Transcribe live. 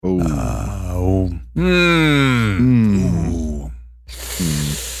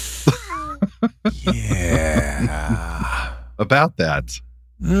Yeah. About that.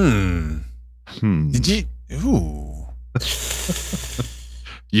 Did you? Ooh.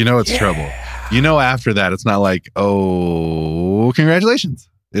 You know it's trouble. You know after that, it's not like, oh, congratulations.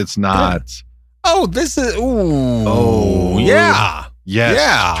 It's not. Oh, this is. Ooh. Oh, yeah. Yes.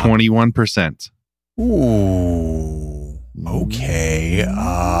 Yeah. 21%. Ooh. Okay.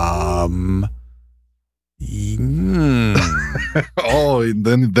 Oh, and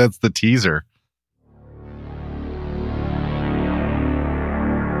then that's the teaser.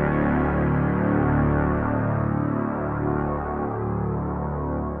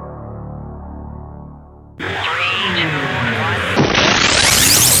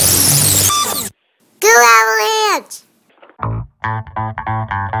 Go Avalanche!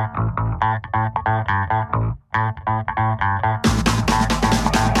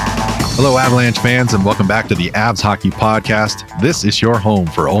 Hello, Avalanche fans, and welcome back to the Avs Hockey Podcast. This is your home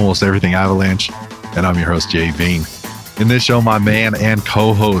for almost everything Avalanche, and I'm your host, Jay Veen. In this show, my man and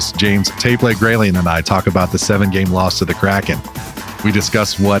co-host, James Tapeleg Graylian, and I talk about the 7-game loss to the Kraken. We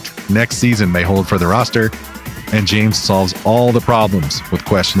discuss what next season may hold for the roster, and James solves all the problems with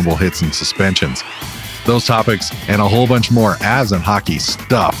questionable hits and suspensions. Those topics and a whole bunch more Avs and hockey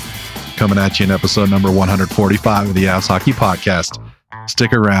stuff coming at you in episode number 145 of the Avs Hockey Podcast.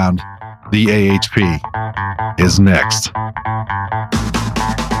 Stick around. The AHP is next.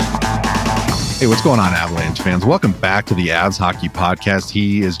 Hey, what's going on, Avalanche fans? Welcome back to the Avs Hockey Podcast.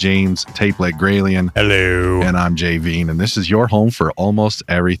 He is James Tapeleg Graylian. Hello. And I'm Jay Veen. And this is your home for almost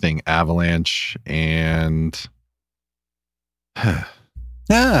everything Avalanche. And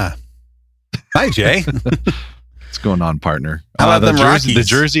Yeah. Hi, Jay. what's going on, partner? How about them Rockies? The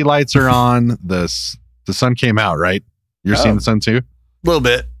jersey lights are on. The sun came out, right? You're seeing the sun too? A little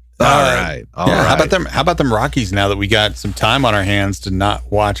bit. All right. How about them Rockies now that we got some time on our hands to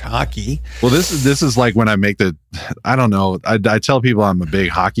not watch hockey? Well, this is like when I make I don't know. I tell people I'm a big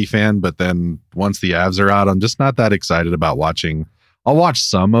hockey fan, but then once the Avs are out, I'm just not that excited about watching. I'll watch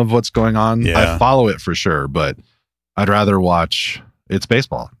some of what's going on. Yeah. I follow it for sure, but I'd rather watch. It's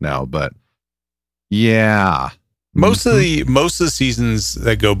baseball now, but yeah. Most of the seasons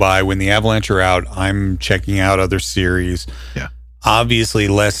that go by when the Avalanche are out, I'm checking out other series. Yeah. Obviously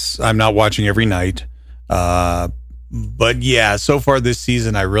I'm not watching every night. But yeah, so far this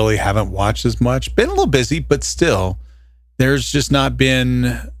season, I really haven't watched as much. Been a little busy, but still, there's just not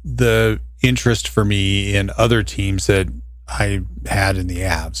been the interest for me in other teams that I had in the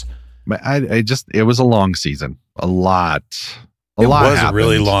Avs. It was a long season. A lot It was happened. a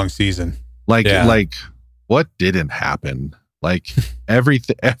really long season. Like what didn't happen? Like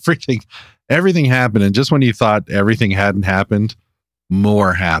everything happened, and just when you thought everything hadn't happened,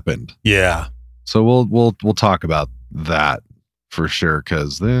 more happened. Yeah. So we'll talk about that for sure,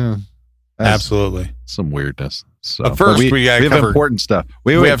 because absolutely some weirdness. So, but first, we have important stuff.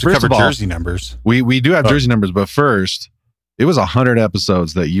 We have to cover jersey numbers. We do have jersey numbers, but first, it was 100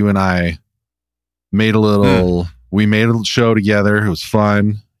 episodes that you and I made a little. We made a show together. It was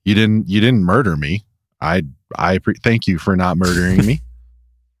fun. You didn't murder me. I thank you for not murdering me.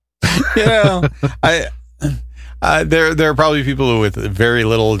 Yeah, there are probably people with very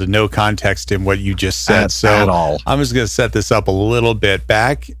little to no context in what you just said. At all. I'm just going to set this up a little bit.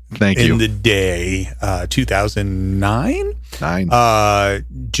 Back in the day, 2009,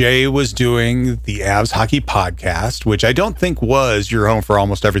 Jay was doing the Avs Hockey Podcast, which I don't think was your home for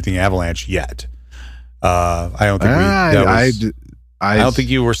almost everything Avalanche yet. I don't think I don't think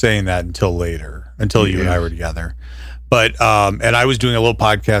you were saying that until later, until you and I were together. But and I was doing a little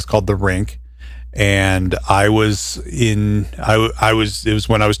podcast called The Rink, and it was when I was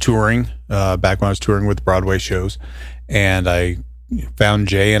touring, back when I was touring with Broadway shows, and I found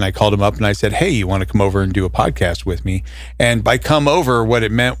Jay and I called him up and I said, "Hey, you want to come over and do a podcast with me?" And by come over, what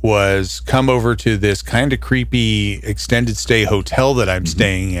it meant was come over to this kind of creepy extended stay hotel that I'm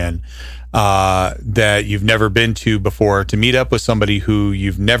staying in, that you've never been to before, to meet up with somebody who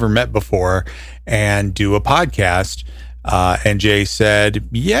you've never met before and do a podcast. And Jay said,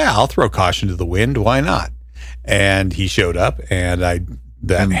 "Yeah, I'll throw caution to the wind. Why not?" And he showed up, and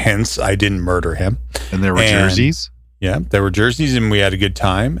hence I didn't murder him. And there were jerseys. Yeah, there were jerseys, and we had a good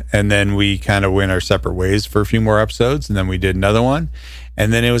time. And then we kind of went our separate ways for a few more episodes, and then we did another one.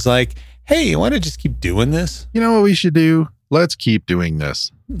 And then it was like, "Hey, you want to just keep doing this? You know what we should do? Let's keep doing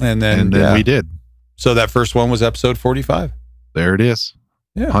this." And then we did. So that first one was episode 45. There it is.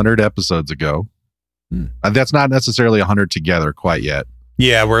 Yeah. 100 episodes ago. That's not necessarily 100 together quite yet.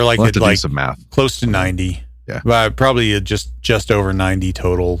 Yeah, we're like we'll at do some math. Close to 90. Yeah. Probably just over 90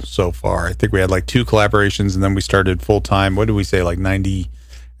 total so far. I think we had like 2 collaborations, and then we started full time. What did we say? Like 90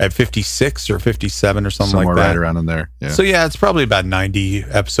 at 56 or 57 or something Somewhere like that. Right around in there. Yeah. So yeah, it's probably about 90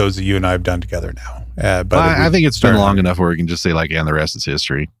 episodes that you and I have done together now. But I think it's been long enough where we can just say like, and the rest is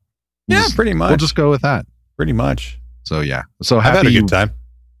history. Pretty much. We'll just go with that. Pretty much. So yeah. So I've had a good time.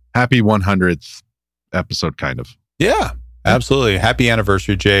 Happy 100th episode, kind of. Yeah, absolutely. Happy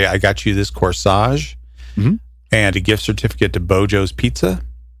anniversary, Jay. I got you this corsage and a gift certificate to Bojo's Pizza.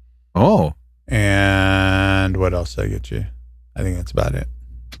 Oh. And what else did I get you? I think that's about it.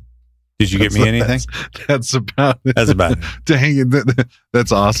 Did you get me anything? That's about it. That's about it. Dang,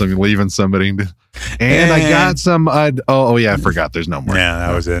 that's awesome. You're leaving somebody. And I got some. Oh yeah, I forgot. There's no more. Yeah,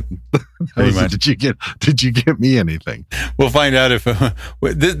 that was it. Did you get me anything? We'll find out if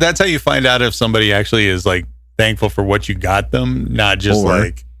that's how you find out if somebody actually is like thankful for what you got them, not just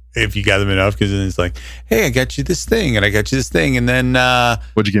like if you got them enough. Because then it's like, hey, I got you this thing, and I got you this thing, and then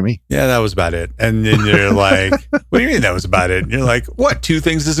what'd you get me? Yeah, that was about it. And then you're like, what do you mean that was about it? And you're like, what? 2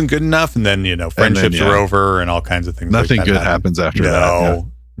 things isn't good enough, and then friendships are over, and all kinds of things. Nothing like good happens after that.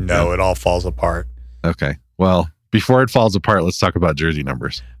 No, it all falls apart. Okay, well, before it falls apart, let's talk about jersey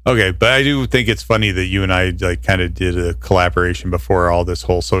numbers. Okay, but I do think it's funny that you and I like kind of did a collaboration before all this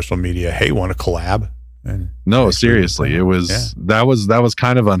whole social media. Hey, want to collab? And no, seriously, it was that was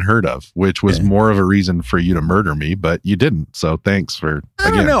kind of unheard of, which was more of a reason for you to murder me, but you didn't. So thanks for. I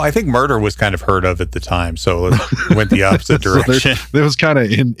don't know. I think murder was kind of heard of at the time, so it went the opposite direction. It was kind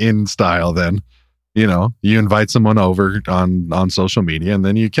of in style then. You invite someone over on social media and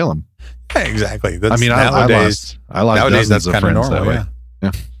then you kill them. Yeah, exactly. That's, nowadays, I lost nowadays that's kind of normal. That way.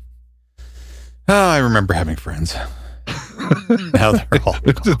 Yeah. Oh, I remember having friends. Now they're all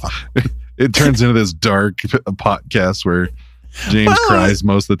gone. It turns into this dark podcast where James cries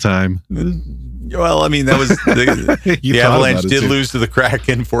most of the time. Well, I mean, that was the Avalanche did lose to the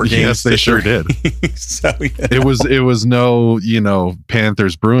Kraken 4 games. Yes, they sure did. So it was no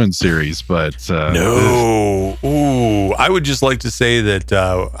Panthers Bruins series, but no. Ooh, I would just like to say that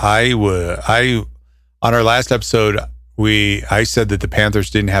I on our last episode I said that the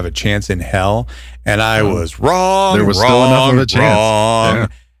Panthers didn't have a chance in hell, and I was wrong. There was still enough of a chance. Yeah.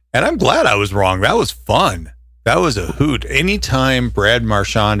 And I'm glad I was wrong. That was fun. That was a hoot. Anytime Brad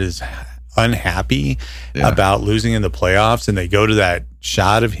Marchand is unhappy about losing in the playoffs, and they go to that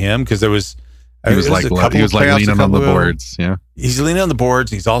shot of him because he was like leaning on the boards. Yeah, he's leaning on the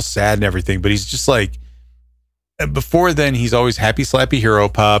boards. And he's all sad and everything, but he's just like. Before then, he's always happy, slappy hero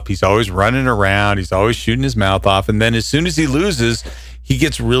pup. He's always running around. He's always shooting his mouth off. And then as soon as he loses, he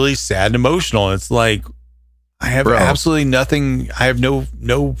gets really sad and emotional. And it's like, I have absolutely nothing. I have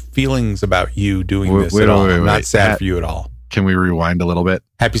no feelings about you doing this at all. I'm not sad for you at all. Can we rewind a little bit?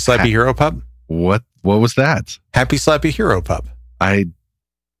 Happy slappy hero pup? What was that? Happy slappy hero pup. I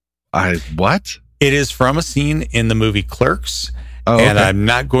what? It is from a scene in the movie Clerks. Oh, and okay. I'm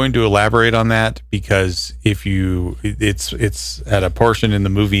not going to elaborate on that because it's at a portion in the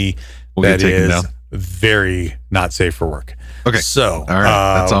movie that is very not safe for work. Okay. So, all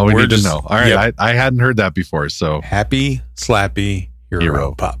right. That's all we need to know. All right. Yep. I hadn't heard that before. So happy, slappy,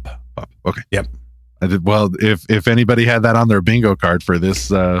 hero pup. Okay. Yep. Well, if anybody had that on their bingo card for this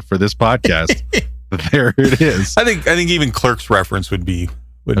podcast, there it is. I think even Clerks reference would be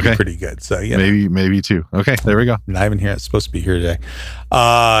pretty good. So yeah, maybe too. Okay, there we go. Not even here. It's supposed to be here today.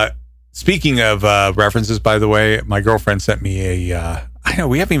 Speaking of references, by the way, my girlfriend sent me I know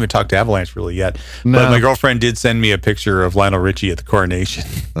we haven't even talked to Avalanche really yet, but my girlfriend did send me a picture of Lionel Richie at the coronation.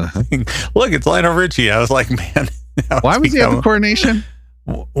 Look, it's Lionel Richie. I was like, man, why was he at the coronation?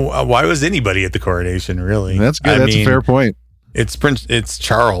 Why was anybody at the coronation? Really? That's good. That's a fair point. It's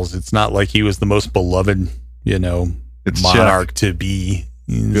Charles. It's not like he was the most beloved, monarch Chuck. To be.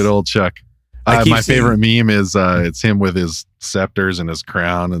 Good old Chuck. My favorite meme is it's him with his scepters and his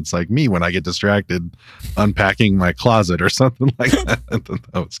crown. It's like me when I get distracted unpacking my closet or something like that.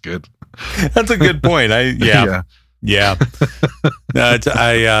 That was good. That's a good point. Yeah.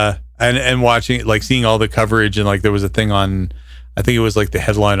 And watching, like, seeing all the coverage, and like there was a thing on, I think it was like the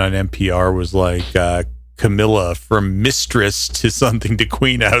headline on NPR was like Camilla from mistress to something to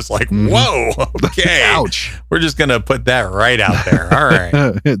queen. I was like, whoa, okay. Ouch. We're just going to put that right out there. All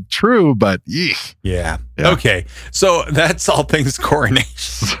right. True, but eek. Yeah. Okay. So that's all things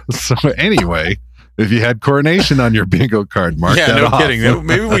coronation. So anyway, if you had coronation on your bingo card, mark that off. Kidding.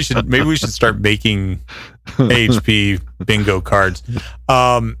 Maybe we should start making HP bingo cards.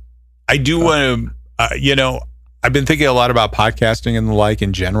 I do want to, I've been thinking a lot about podcasting and the like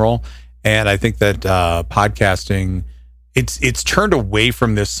in general. And I think that podcasting, it's turned away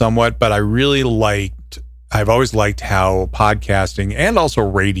from this somewhat, but I really liked I've always liked how podcasting and also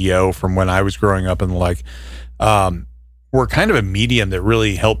radio from when I was growing up and were kind of a medium that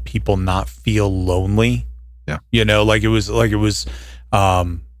really helped people not feel lonely. Yeah. You know, it was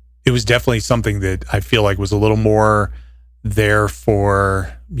definitely something that I feel like was a little more there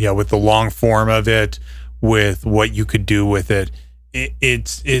for, with the long form of it, with what you could do with it.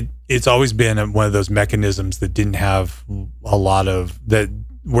 It's always been one of those mechanisms that didn't have a lot of that,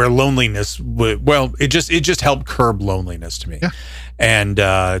 where loneliness it just helped curb loneliness to me. Yeah. And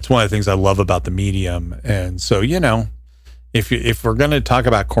it's one of the things I love about the medium. And so, if we're going to talk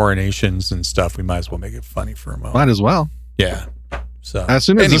about coronations and stuff, we might as well make it funny for a moment. Might as well. Yeah. So as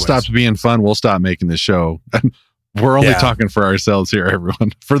soon as this stops being fun, we'll stop making this show. We're only talking for ourselves here,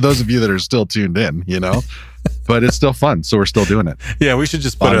 everyone. For those of you that are still tuned in, but it's still fun, so we're still doing it. Yeah, we should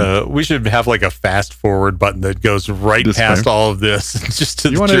just we should have like a fast forward button that goes right past all of this. Just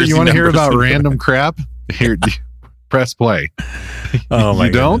to you want to hear about random crap? Here, press play. Oh my!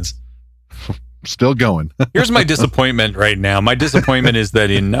 You don't? Still going. Here's my disappointment right now. My disappointment is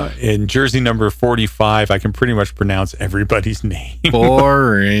that in jersey number 45, I can pretty much pronounce everybody's name.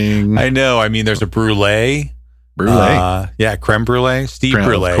 Boring. I know. I mean, there's a Brulee. Creme brulee. Steve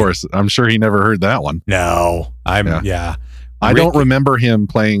Brulee. Of course. I'm sure he never heard that one. No. I don't remember him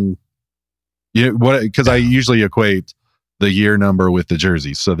playing. Because I usually equate the year number with the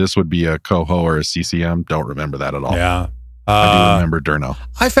jersey. So this would be a Coho or a CCM. Don't remember that at all. Yeah. I do remember Durno.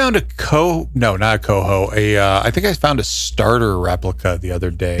 I found not a Coho. I think I found a starter replica the other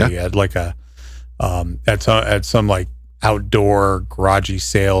day at like at some like outdoor garagey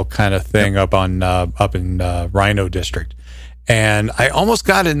sale kind of thing up in Rhino District, and I almost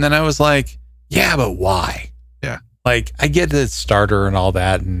got it, and then I was like, yeah, but why? Yeah, like I get the starter and all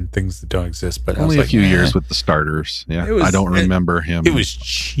that and things that don't exist, but only I was a few years with the starters. Yeah, I don't remember him. It was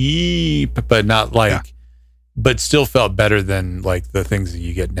cheap, but not like. Yeah. But still felt better than like the things that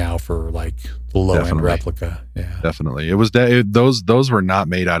you get now for like the low end replica. Yeah, definitely. It was those were not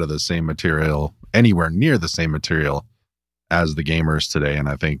made out of the same material, anywhere near the same material as the gamers today. And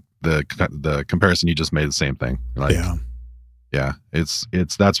I think the comparison you just made, the same thing. Like, yeah. It's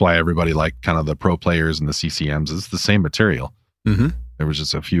that's why everybody liked kind of the pro players and the CCMs. It's the same material. Mm-hmm. There was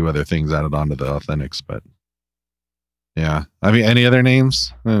just a few other things added onto the Authentics, but yeah. I mean, any other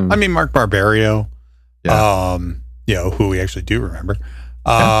names? I mean, Mark Barbario. Yeah. Who we actually do remember.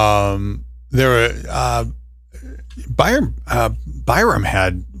 There were Byram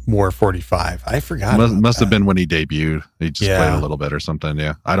had more 45. I forgot. Must have been when he debuted. He just played a little bit or something.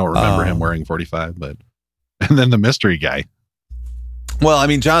 Yeah, I don't remember him wearing 45. But and then the mystery guy. Well, I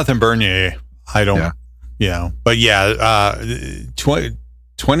mean, Jonathan Bernier. I don't. But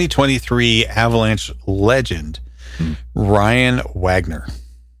 2023 Avalanche legend Ryan Wagner.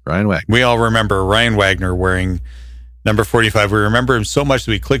 We all remember Ryan Wagner wearing number 45. We remember him so much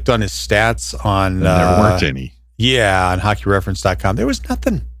that we clicked on his stats on... there weren't any. Yeah, on hockeyreference.com. There was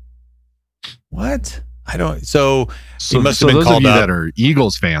nothing. What? I don't... So he must have been those called of you up. That are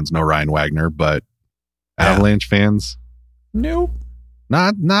Eagles fans know Ryan Wagner, but Avalanche fans? Nope.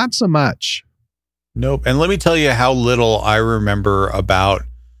 Not so much. Nope. And let me tell you how little I remember about...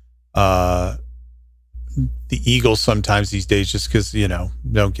 the Eagles sometimes these days, just because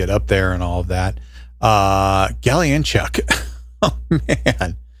don't get up there and all of that. Gallienchuk, oh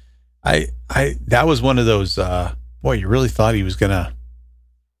man, I that was one of those. Boy, you really thought he was gonna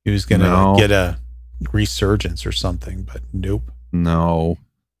get a resurgence or something, but nope. No.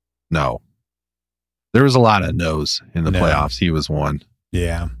 There was a lot of no's in the playoffs. He was one.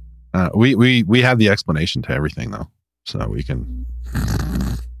 Yeah. We have the explanation to everything though, so we can.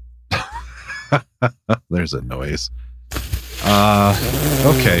 There's a noise.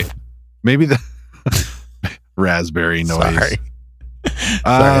 Okay. Maybe the raspberry noise. Sorry,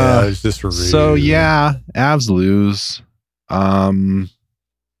 I was just rude. So yeah, Avs lose. I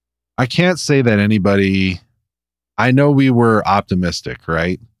can't say that anybody. I know we were optimistic,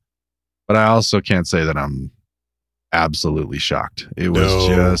 right? But I also can't say that I'm absolutely shocked. It was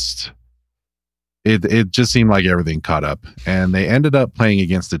just. It just seemed like everything caught up, and they ended up playing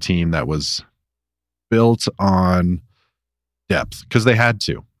against a team that was built on depth because they had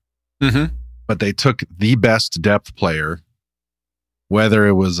to. Mm-hmm. But they took the best depth player, whether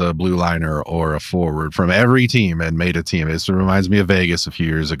it was a blue liner or a forward, from every team and made a team. It reminds me of Vegas a few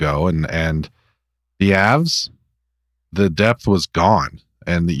years ago, and the Avs, the depth was gone,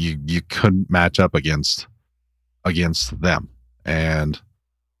 and you couldn't match up against them, and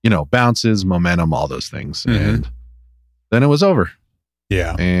bounces, momentum, all those things, and then it was over.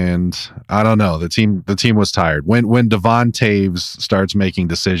 Yeah. And I don't know. The team was tired. When Devon Taves starts making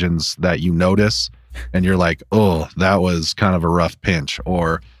decisions that you notice and you're like, oh, that was kind of a rough pinch,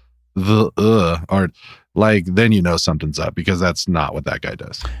 or or like, then you know something's up, because that's not what that guy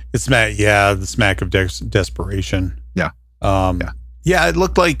does. It's the smack of desperation. Yeah. Yeah, it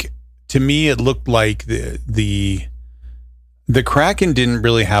looked like, to me, the Kraken didn't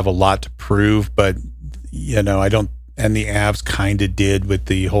really have a lot to prove, but I don't, and the Avs kind of did with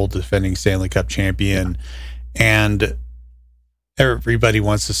the whole defending Stanley Cup champion. And everybody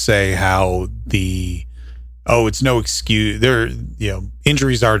wants to say how it's no excuse.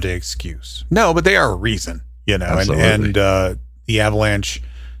 Injuries are the excuse. No, but they are a reason, Absolutely. and the Avalanche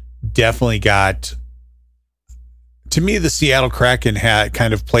definitely got, to me, the Seattle Kraken had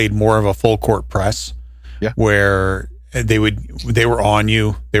kind of played more of a full court press, where they were on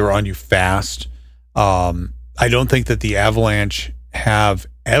you fast. I don't think that the Avalanche have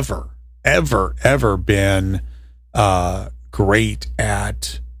ever been great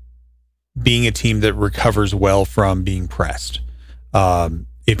at being a team that recovers well from being pressed.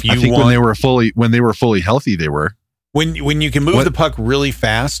 If you when they were fully healthy, they were. When you can move the puck really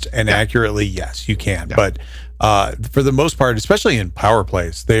fast and accurately, yes, you can. Yeah. But for the most part, especially in power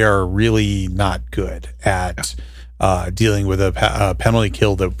plays, they are really not good at dealing with a penalty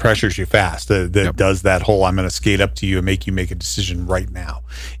kill that pressures you fast, that does that whole, I'm going to skate up to you and make you make a decision right now.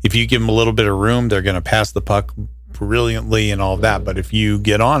 If you give them a little bit of room, they're going to pass the puck brilliantly and all of that. But if you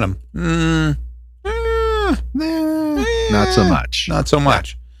get on them, not so much. Not so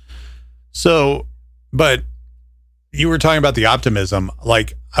much. So, but you were talking about the optimism.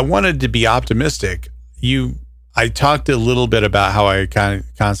 Like, I wanted to be optimistic. I talked a little bit about how I kind of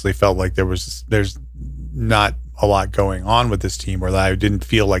constantly felt like there's not a lot going on with this team, or that I didn't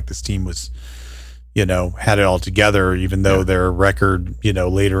feel like this team was, had it all together, even though their record,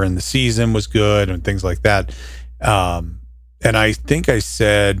 later in the season was good and things like that. And I think I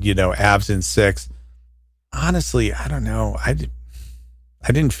said, Avs in 6. Honestly, I don't know. I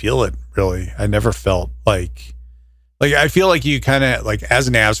didn't feel it really. I never felt like I feel like you kind of, like, as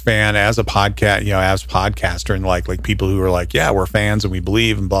an Avs fan, as a podcast, Avs podcaster, and like people who are like, yeah, we're fans and we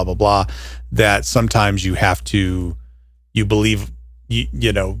believe and blah, blah, blah, that sometimes you have to, you believe,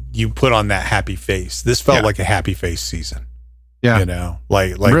 you put on that happy face. This felt like a happy face season. Yeah.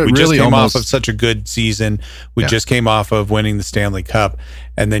 Like we just came off of such a good season. We just came off of winning the Stanley Cup.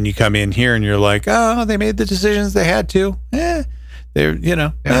 And then you come in here and you're like, oh, they made the decisions they had to.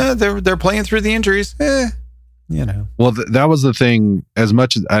 They're playing through the injuries. Well, that was the thing. As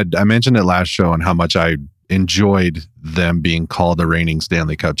much as I mentioned it last show, and how much I enjoyed them being called the reigning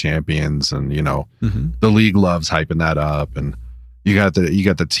Stanley Cup champions, and the league loves hyping that up, and you got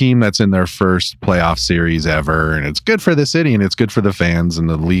the team that's in their first playoff series ever, and it's good for the city and it's good for the fans, and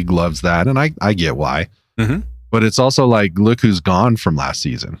the league loves that, and I get why. But it's also like, look who's gone from last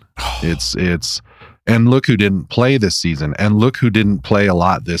season. It's and look who didn't play this season, and look who didn't play a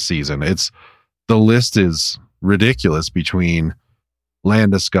lot this season. The list is ridiculous between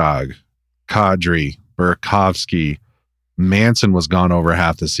Landeskog, Kadri, Burakovsky. Manson was gone over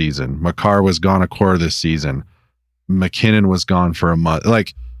half the season. Makar was gone a quarter this season. McKinnon was gone for a month.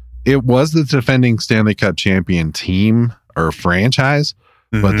 Like, it was the defending Stanley Cup champion team or franchise,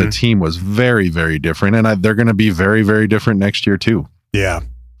 but the team was very, very different, and they're going to be very, very different next year too. Yeah.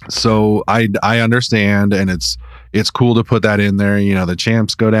 So I understand, and it's cool to put that in there. The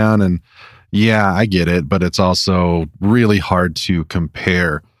champs go down, and yeah, I get it, but it's also really hard to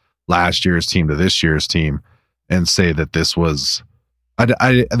compare last year's team to this year's team and say that this was.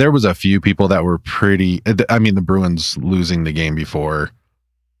 There was a few people that were pretty. I mean, the Bruins losing the game before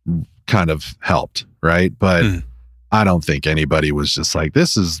kind of helped, right? But I don't think anybody was just like,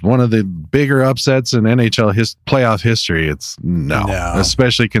 this is one of the bigger upsets in NHL playoff history. It's no,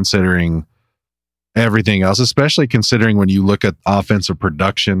 especially considering everything else, especially considering when you look at offensive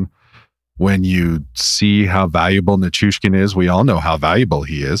production. When you see how valuable Nichushkin is, we all know how valuable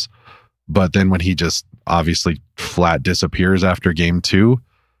he is. But then when he just obviously flat disappears after game 2,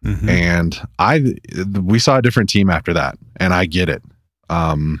 and we saw a different team after that, and I get it.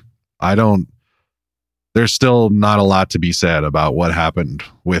 There's still not a lot to be said about what happened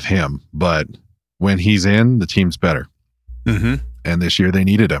with him, but when he's in, the team's better. And this year they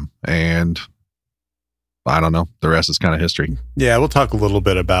needed him, and I don't know. The rest is kind of history. Yeah, we'll talk a little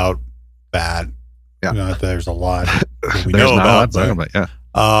bit about that. Yeah, there's a lot we know about.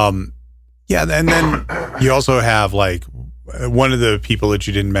 Yeah, and then you also have, like, one of the people that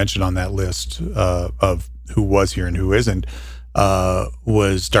you didn't mention on that list of who was here and who isn't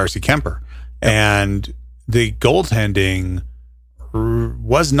was Darcy Kemper, and the goaltending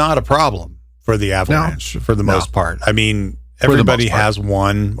was not a problem for the Avalanche for the most part. I mean, everybody has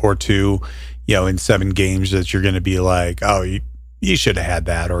one or two. in 7 games that you're going to be like, oh, you should have had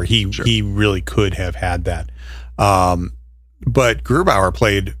that, or he really could have had that. But Grubauer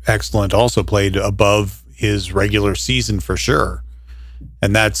played excellent, also played above his regular season for sure.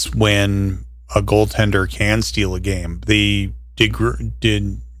 And that's when a goaltender can steal a game. Did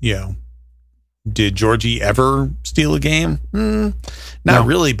Georgie ever steal a game? Not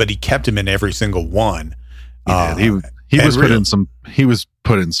really, but he kept him in every single one. He was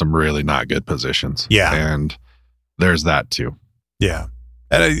put in some really not good positions. Yeah. And there's that too. Yeah.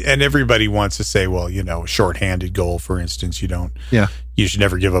 And everybody wants to say, well, a shorthanded goal, for instance, you should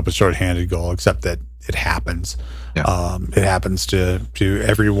never give up a shorthanded goal, except that it happens. Yeah. It happens to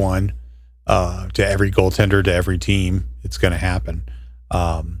everyone, to every goaltender, to every team. It's going to happen.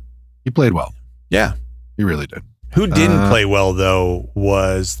 He played well. Yeah. He really did. Who didn't play well, though,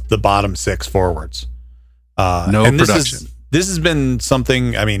 was the bottom 6 forwards. No production. This has been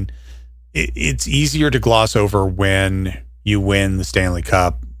something, it's easier to gloss over when you win the Stanley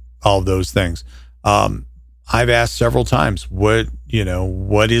Cup, all of those things. I've asked several times, what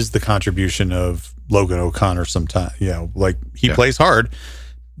is the contribution of Logan O'Connor sometimes? He plays hard.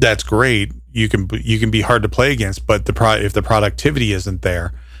 That's great. You can be hard to play against, but if the productivity isn't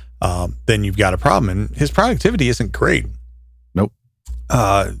there, then you've got a problem. And his productivity isn't great. Nope.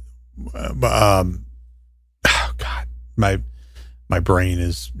 Oh God, my brain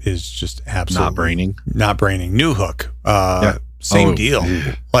is just absolutely not braining. Newhook, same deal.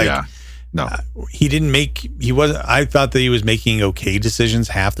 No, I thought that he was making okay decisions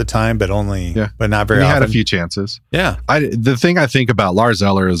half the time, but not very often. He had a few chances. Yeah. The thing I think about Lars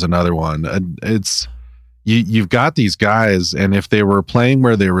Eller is another one. It's you've got these guys, and if they were playing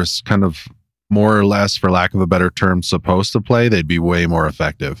where they were kind of more or less, for lack of a better term, supposed to play, they'd be way more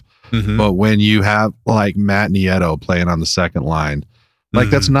effective. Mm-hmm. But when you have like Matt Nieto playing on the second line,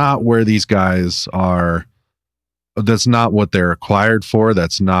 that's not where these guys are. That's not what they're acquired for.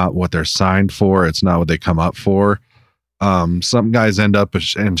 That's not what they're signed for. It's not what they come up for. Some guys end up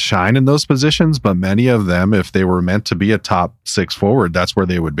and shine in those positions, but many of them, if they were meant to be a top 6 forward, that's where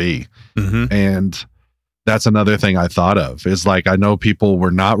they would be. Mm-hmm. And that's another thing I thought of is I know people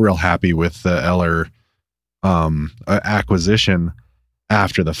were not real happy with the Eller acquisition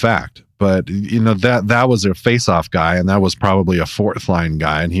after the fact, but that was a face-off guy, and that was probably a 4th line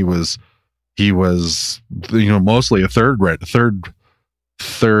guy, and he was mostly a third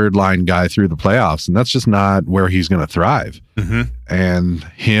line guy through the playoffs, and that's just not where he's going to thrive. Mm-hmm. And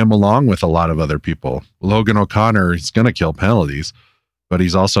him, along with a lot of other people, Logan O'Connor is going to kill penalties, but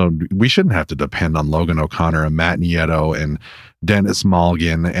we shouldn't have to depend on Logan O'Connor and Matt Nieto and Dennis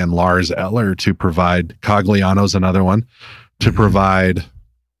Malgin and Lars Eller to provide. Cogliano's another one to provide.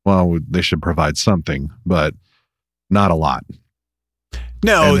 Well, they should provide something, but not a lot.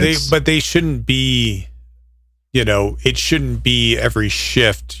 No, they shouldn't be, it shouldn't be every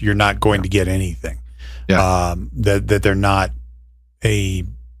shift you're not going to get anything. Yeah. That they're not a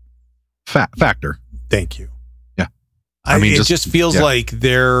factor. Thank you. Yeah. It just feels like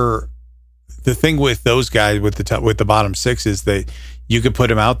the thing with those guys with the bottom 6 is that you could put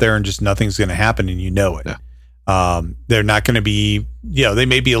them out there and just nothing's going to happen, and it. Yeah. They're not going to be, they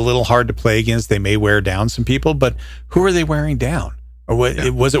may be a little hard to play against. They may wear down some people, but who are they wearing down? Or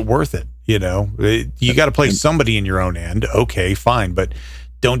was it worth it? You got to play somebody in your own end. Okay, fine. But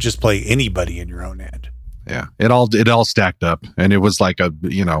don't just play anybody in your own end. Yeah. It all stacked up, and it was like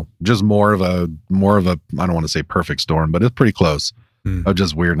just more of a, I don't want to say perfect storm, but it's pretty close of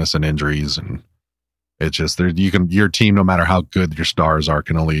just weirdness and injuries. And it's just your team, no matter how good your stars are,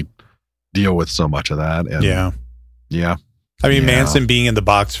 can only deal with so much of that. And yeah. Manson being in the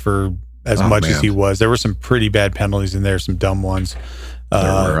box for as much as he was, there were some pretty bad penalties in there, some dumb ones.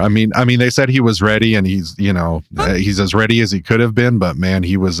 There were. They said he was ready, and he's as ready as he could have been, but man,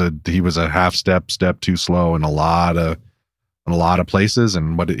 he was a half step too slow in a lot of places.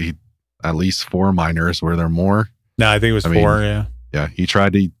 And at least 4 minors. Were there more? No, I think it was 4. Yeah. Yeah. He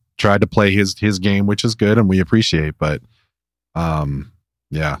tried to play his game, which is good, and we appreciate, but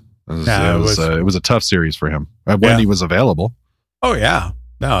yeah. It was a tough series for him when he was available. Oh yeah.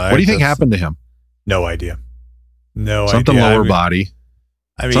 No. What do you think happened to him? No idea. Something lower body.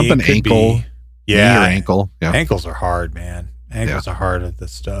 Something ankle. Knee or ankle. Yeah. Ankles are hard, man. Ankles are hard at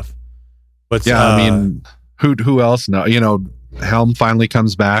this stuff. But who else? No, Helm finally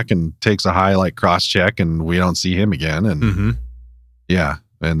comes back and takes a high cross check, and we don't see him again. And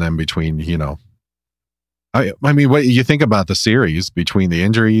and then between what you think about the series, between the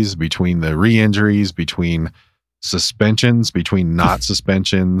injuries, between the re-injuries, between suspensions, between not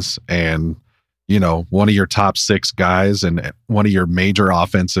suspensions, and one of your top 6 guys and one of your major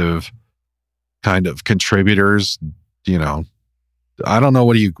offensive kind of contributors, you know, I don't know.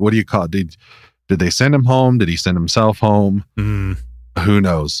 What do you call it? Did they send him home? Did he send himself home? Who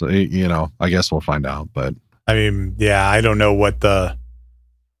knows? You know, I guess we'll find out. But I mean, yeah, I don't know what the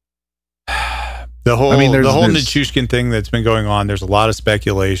whole Nichushkin thing that's been going on. There's a lot of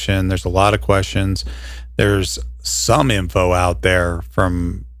speculation. There's a lot of questions. There's some info out there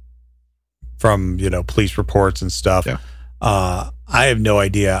from you know, police reports and stuff. Yeah. I have no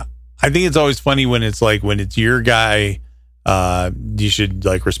idea. I think it's always funny when it's your guy, you should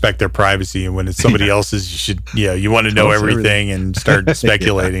like respect their privacy, and when it's somebody else's, you want to know everything and start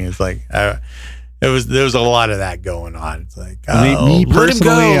speculating. It's like there was a lot of that going on. It's like, me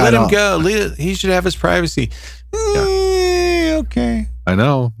personally, let him go. He should have his privacy. Okay. I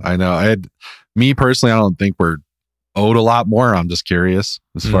know. Me personally, I don't think we're owed a lot more. I'm just curious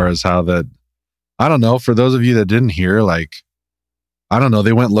as far as how that. I don't know. For those of you that didn't hear, like, I don't know,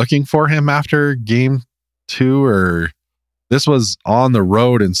 they went looking for him after game 2, or this was on the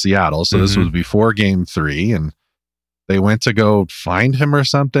road in Seattle. So this was before game 3, and they went to go find him or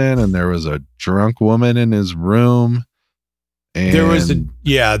something. And there was a drunk woman in his room. And there was a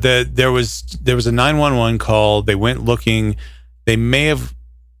 911 call. They went looking. It may have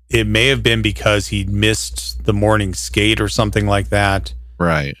been because he missed the morning skate or something like that.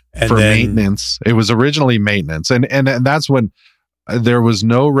 Right. And for maintenance. It was originally maintenance. And that's when there was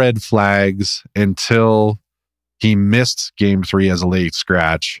no red flags until he missed game 3 as a late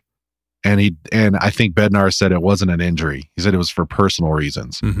scratch. And I think Bednar said it wasn't an injury. He said it was for personal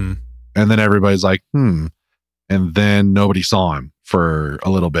reasons. And then everybody's like, And then nobody saw him for a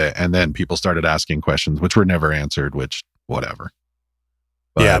little bit. And then people started asking questions, which were never answered, which whatever.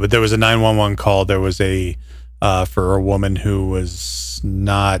 But there was a 911 call. There was for a woman who was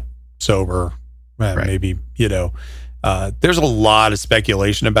not sober. Right. Maybe, you know, there's a lot of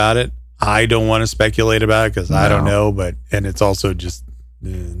speculation about it. I don't want to speculate about it because I don't know, and it's also just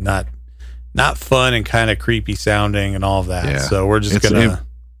not fun and kind of creepy sounding and all of that. Yeah. So we're just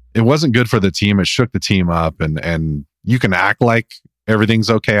it wasn't good for the team. It shook the team up, and you can act like everything's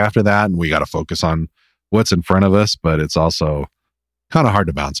okay after that, and we got to focus on what's in front of us, but it's also kind of hard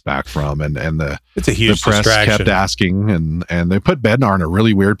to bounce back from, and it's a huge the press distraction. Kept asking, and they put Bednar in a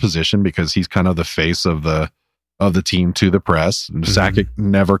really weird position because he's kind of the face of the team to the press. Sakic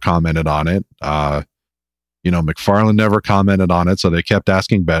never commented on it. You know, McFarland never commented on it, so they kept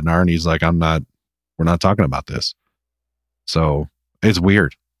asking Bednar, and he's like, we're not talking about this. So it's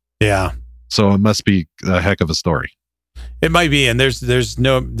weird. Yeah. So it must be a heck of a story. It might be, and there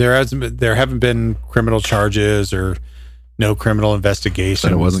haven't been criminal charges or no criminal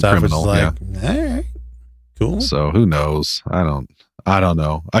investigation. But it wasn't criminal. All right, cool. So who knows? I don't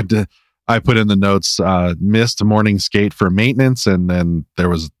know. I put in the notes, missed morning skate for maintenance, and then there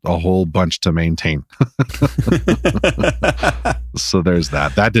was a whole bunch to maintain. So there's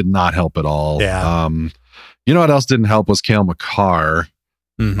that. That did not help at all. Yeah. You know what else didn't help was Cale Makar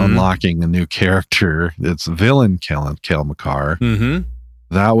unlocking a new character. It's villain Cale Makar.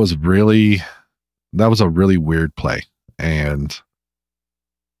 That was a really weird play. And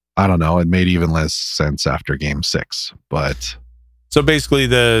I don't know, it made even less sense after game 6. But so basically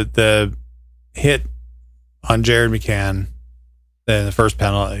the hit on Jared McCann in the first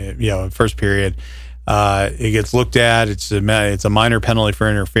penalty, first period, it gets looked at. It's a minor penalty for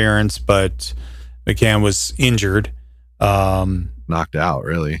interference, but McCann was injured. Knocked out,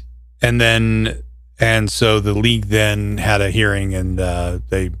 really. And so the league then had a hearing, and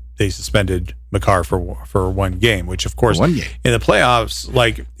they suspended Makar for one game, which of course in the playoffs,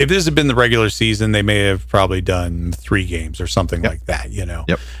 like if this had been the regular season, they may have probably done 3 games or something like that, you know.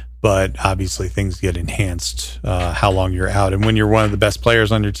 But obviously things get enhanced how long you're out, and when you're one of the best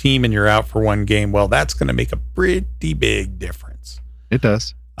players on your team and you're out for one game, well, that's going to make a pretty big difference. It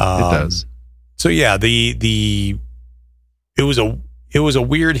does. It does. So yeah, it was a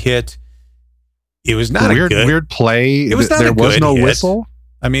weird hit. It was not a weird play. It was not there a was good no hit. whistle.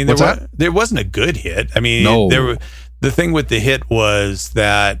 I mean, there wasn't a good hit. I mean, the thing with the hit was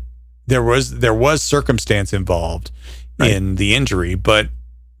that there was circumstance involved in the injury, but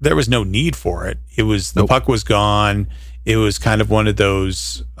there was no need for it. It was the puck was gone. It was kind of one of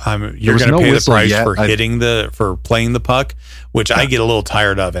those you're going to pay the price for playing the puck, which I get a little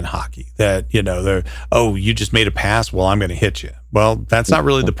tired of in hockey. That you just made a pass. Well, I'm going to hit you. Well, that's not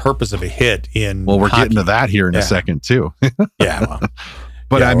really the purpose of a hit in. Well, we're hockey. getting to that here in a second too. Yeah. Well,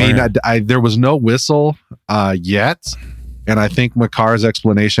 but I mean, there was no whistle yet, and I think Makar's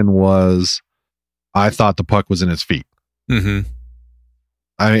explanation was, I thought the puck was in his feet. Mm-hmm.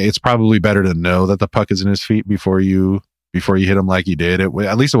 I mean, it's probably better to know that the puck is in his feet before you before you hit him like you did.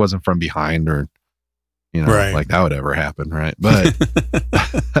 At least it wasn't from behind or, like that would ever happen. Right. But,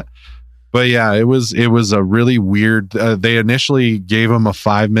 but yeah, it was a really weird, they initially gave him a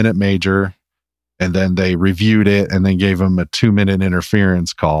 5-minute major and then they reviewed it and then gave him a 2-minute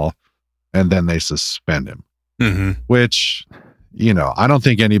interference call and then they suspend him, which, I don't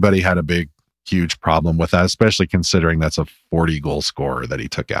think anybody had a huge problem with that, especially considering that's a 40-goal scorer that he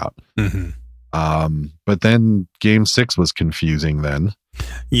took out. But then game 6 was confusing then.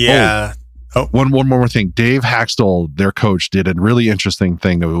 Yeah. One more thing. Dave Haxtell, their coach, did a really interesting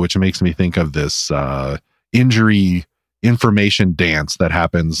thing, which makes me think of this injury information dance that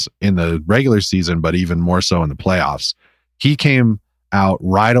happens in the regular season, but even more so in the playoffs. He came out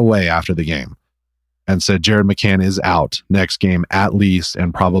right away after the game and said Jared McCann is out next game at least,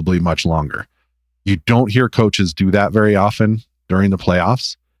 and probably much longer. You don't hear coaches do that very often during the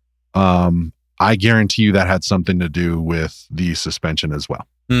playoffs. I guarantee you that had something to do with the suspension as well.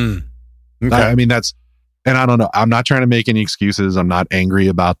 Okay. I mean, and I don't know. I'm not trying to make any excuses. I'm not angry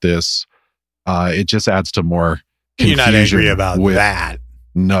about this. It just adds to more confusion. You're not angry about that.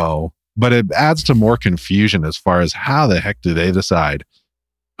 No, but it adds to more confusion as far as how the heck do they decide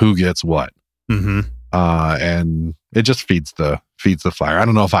who gets what? And it just feeds the fire. I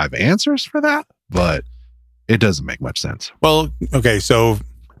don't know if I have answers for that, but it doesn't make much sense. Well, okay. So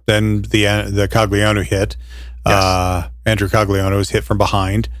then the Cogliano hit, Andrew Cogliano was hit from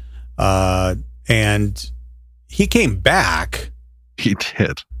behind, and he came back. He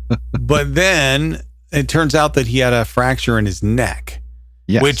did. But then it turns out that he had a fracture in his neck,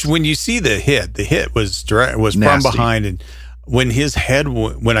 which when you see the hit was from behind. And when his head,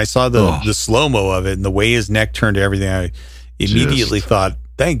 when I saw the slow-mo of it and the way his neck turned to everything, I immediately thought,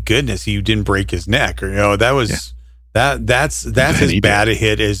 thank goodness you didn't break his neck. Or, that was, that's as bad a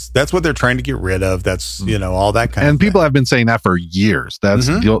hit as, that's what they're trying to get rid of. That's, all that kind of thing. And people have been saying that for years. That's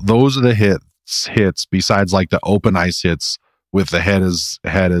those are the hits besides like the open ice hits with the head as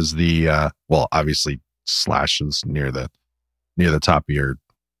the, obviously slashes near the top of your,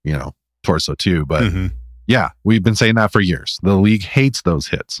 torso too. But yeah, we've been saying that for years. The league hates those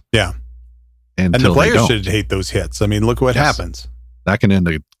hits. Yeah. And the players should hate those hits. I mean, look what happens. That can end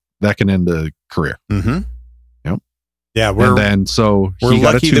a career. Yep. Yeah, we're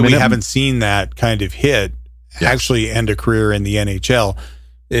lucky that we haven't seen that kind of hit actually end a career in the NHL.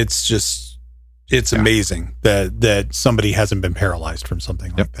 It's just amazing that somebody hasn't been paralyzed from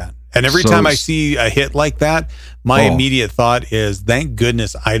something like that. And every time I see a hit like that, my immediate thought is, thank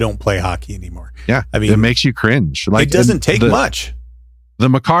goodness I don't play hockey anymore. Yeah. I mean, it makes you cringe. Like, it doesn't take much. The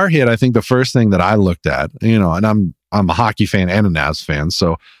Makar hit, I think the first thing that I looked at, and I'm a hockey fan and a Navs fan,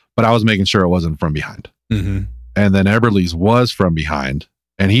 but I was making sure it wasn't from behind. And then Eberle's was from behind,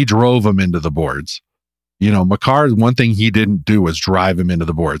 and he drove him into the boards. Makar, one thing he didn't do was drive him into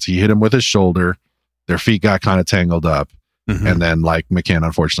the boards. He hit him with his shoulder. Their feet got kind of tangled up. And then, McCann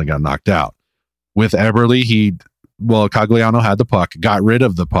unfortunately got knocked out. With Eberle, Cogliano had the puck, got rid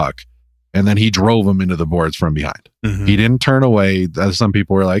of the puck, and then he drove him into the boards from behind. He didn't turn away. As some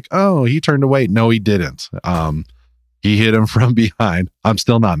people were like, oh, he turned away. No, he didn't. He hit him from behind. I'm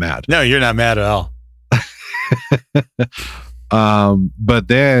still not mad. No, you're not mad at all. But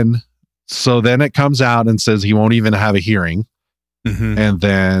then it comes out and says he won't even have a hearing. And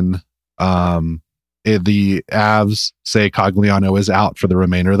then the Avs say Cogliano is out for the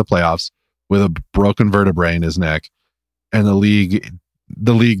remainder of the playoffs with a broken vertebrae in his neck. And the league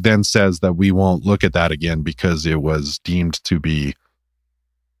then says that we won't look at that again because it was deemed to be,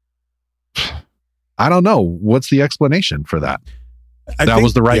 I don't know. What's the explanation for that? That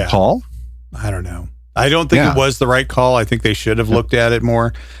was the right call? I don't know. I don't think it was the right call. I think they should have looked at it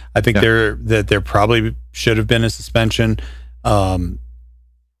more. I think there probably should have been a suspension.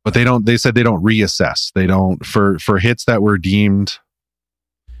 But they said they don't reassess. They don't for hits that were deemed,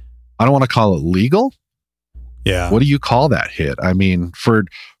 I don't want to call it legal. Yeah. What do you call that hit? I mean, for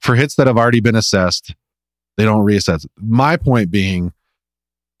hits that have already been assessed, they don't reassess. My point being,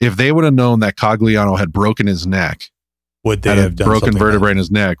 if they would have known that Cogliano had broken his neck, would they have done broken vertebrae in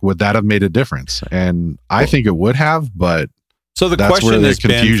his neck, would that have made a difference? And I think it would have, but so the question has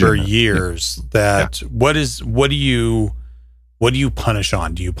been for years what do you punish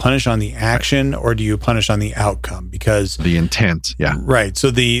on? Do you punish on the action or do you punish on the outcome? Because the intent, right. So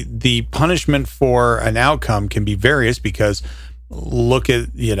the punishment for an outcome can be various because look at,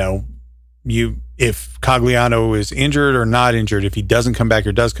 if Cogliano is injured or not injured, if he doesn't come back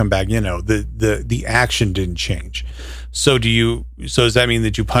or does come back, the action didn't change. So does that mean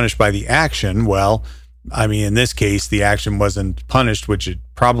that you punish by the action? Well, I mean, in this case, the action wasn't punished, which it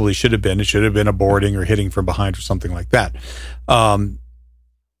probably should have been. It should have been a boarding or hitting from behind or something like that.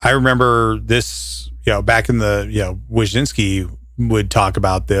 I remember this, back in the, Wyszynski would talk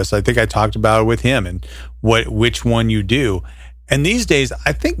about this. I think I talked about it with him and which one you do. And these days,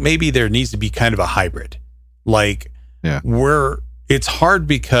 I think maybe there needs to be kind of a hybrid. Like, it's hard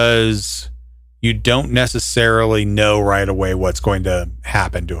because you don't necessarily know right away what's going to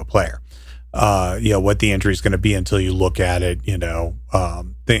happen to a player. What the injury is going to be until you look at it,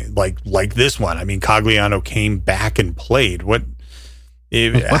 like this one. I mean, Cogliano came back and played.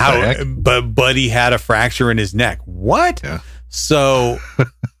 But he had a fracture in his neck. What? Yeah. So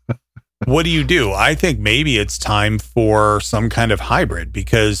what do? I think maybe it's time for some kind of hybrid,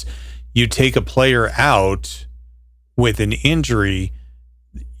 because you take a player out with an injury.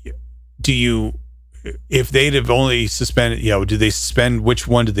 If they'd have only suspended, do they suspend? Which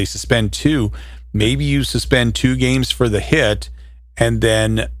one did they suspend to? Maybe you suspend 2 games for the hit, and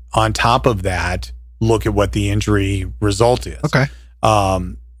then on top of that, look at what the injury result is. Okay.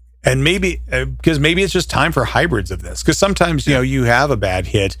 And maybe, because maybe it's just time for hybrids of this. Because sometimes, you have a bad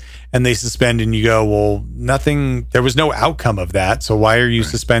hit and they suspend and you go, well, there was no outcome of that. So why are you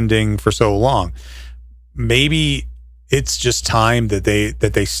suspending for so long? Maybe it's just time that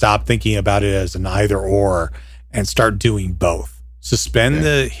they stop thinking about it as an either or and start doing both. Suspend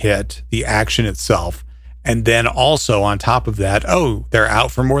the hit, the action itself, and then also on top of that, they're out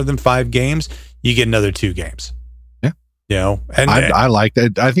for more than 5 games, you get another 2 games. Yeah. And I like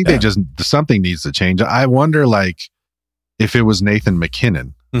that. I think something needs to change. I wonder, if it was Nathan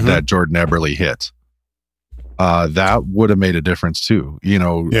McKinnon that Jordan Eberle hit, that would have made a difference too.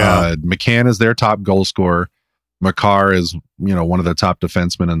 McCann is their top goal scorer. Makar is, one of the top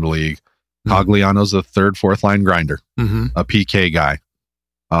defensemen in the league. Cogliano's a 3rd, 4th line grinder, a PK guy,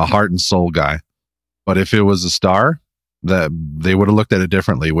 a heart and soul guy. But if it was a star, that they would have looked at it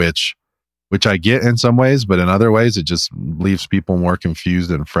differently, which I get in some ways, but in other ways, it just leaves people more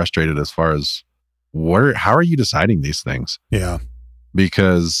confused and frustrated as far as how are you deciding these things? Yeah.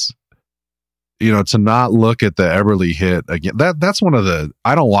 Because, to not look at the Eberle hit again, that's one of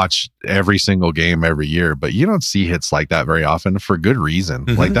I don't watch every single game every year, but you don't see hits like that very often for good reason.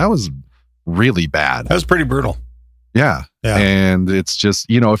 Like, that was really bad. That was pretty brutal. Yeah. And it's just,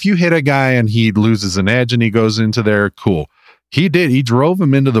 if you hit a guy and he loses an edge and he goes into there, cool. He drove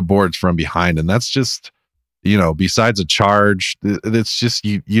him into the boards from behind. And that's just, besides a charge, it's just,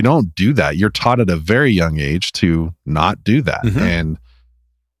 you don't do that. You're taught at a very young age to not do that. And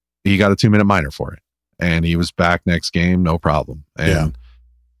he got a 2-minute minor for it. And he was back next game, no problem. And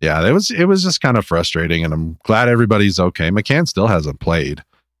it was just kind of frustrating. And I'm glad everybody's okay. McCann still hasn't played.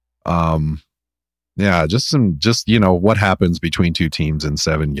 Just what happens between 2 teams in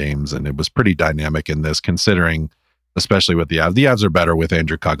 7 games. And it was pretty dynamic in this, considering, especially with the Avs. The Avs are better with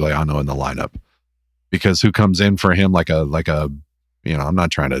Andrew Cogliano in the lineup, because who comes in for him like a I'm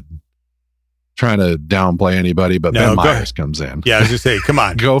not trying to downplay anybody, but Ben Myers comes in. Yeah, I was just say, come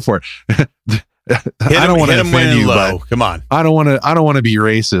on, go for it. I don't want to offend you, low. But come on. I don't want to be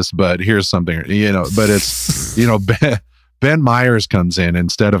racist, but here's something, but it's, Ben Myers comes in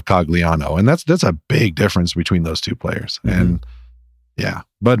instead of Cogliano, and that's a big difference between those 2 players. And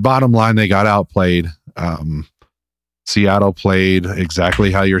but bottom line, they got outplayed. Seattle played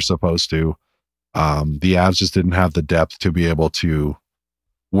exactly how you're supposed to. The Avs just didn't have the depth to be able to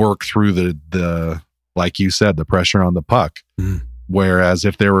work through the like you said, the pressure on the puck. Whereas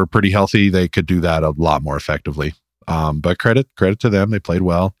if they were pretty healthy, they could do that a lot more effectively. But credit to them, they played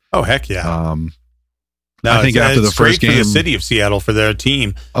well. Oh, heck yeah. I think after the first game, for the city of Seattle, for their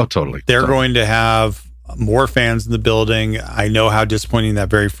team. Oh, totally. They're going to have more fans in the building. I know how disappointing that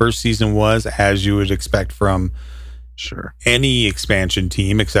very first season was, as you would expect from any expansion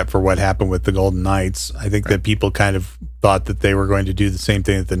team, except for what happened with the Golden Knights. I think that people kind of thought that they were going to do the same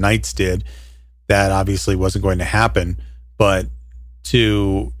thing that the Knights did. That obviously wasn't going to happen. But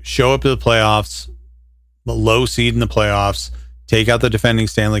to show up to the playoffs, the low seed in the playoffs, take out the defending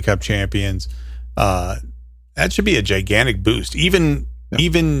Stanley Cup champions, that should be a gigantic boost. Even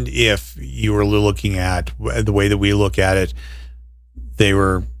if you were looking at the way that we look at it,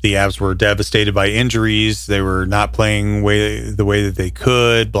 the Avs were devastated by injuries. They were not playing the way that they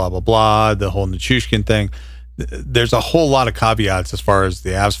could, blah, blah, blah, the whole Nichushkin thing. There's a whole lot of caveats as far as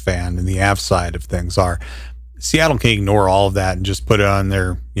the Avs fan and the Avs side of things are. Seattle can ignore all of that and just put it on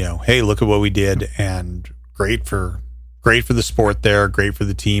their, hey, look at what we did, and great for the sport there, great for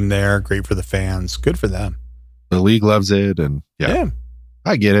the team there, great for the fans, good for them. The league loves it, and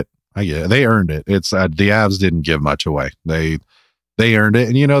I get it. They earned it. It's the Avs didn't give much away. They they earned it.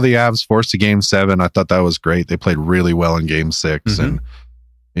 And, the Avs forced a game 7. I thought that was great. They played really well in game 6. And,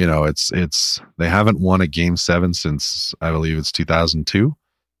 they haven't won a game 7 since, I believe it's 2002.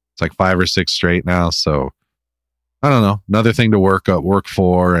 It's like 5 or 6 straight now. So I don't know. Another thing to work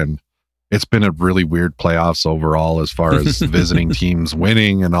for. And it's been a really weird playoffs overall as far as visiting teams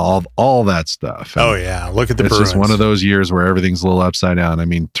winning and all that stuff. And look at the Bruins. It's just one of those years where everything's a little upside down. I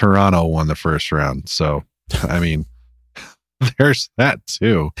mean, Toronto won the first round. So, I mean, there's that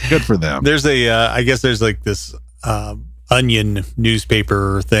too. Good for them. There's I guess there's like this Onion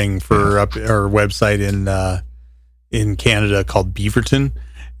newspaper thing for up our website in Canada called Beaverton.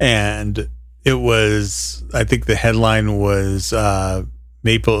 And it was, I think the headline was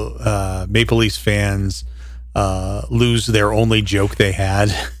Maple Leafs fans lose their only joke they had.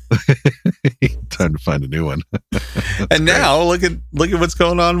 Time to find a new one. And now look at what's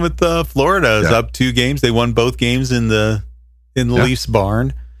going on with Florida. Is up 2 games. They won both games in the Leafs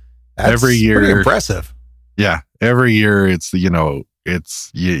barn. That's every year, pretty impressive. Yeah, every year it's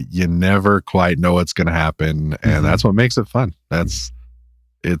it's you never quite know what's going to happen, and that's what makes it fun.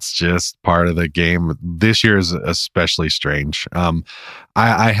 It's just part of the game. This year is especially strange.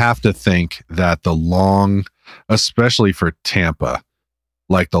 I have to think that especially for Tampa,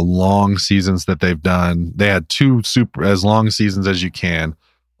 like the long seasons that they've done, they had 2 as long seasons as you can,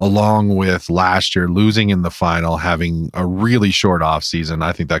 along with last year losing in the final, having a really short off season.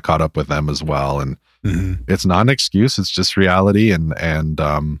 I think that caught up with them as well. And it's not an excuse. It's just reality. And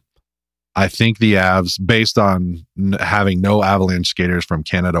I think the Avs, based on having no Avalanche skaters from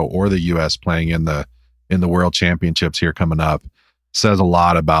Canada or the US playing in the World Championships here coming up, says a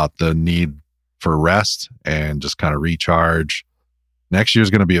lot about the need for rest and just kind of recharge. Next year is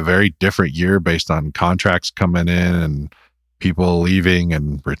going to be a very different year based on contracts coming in and people leaving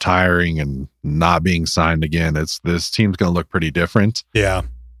and retiring and not being signed again. This team's going to look pretty different. Yeah.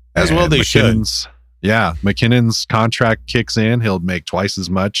 As well they should. Yeah. McKinnon's contract kicks in. He'll make twice as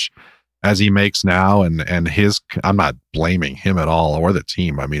much as he makes now. And I'm not blaming him at all or the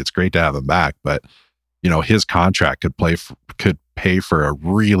team. I mean, it's great to have him back, but his contract could pay for a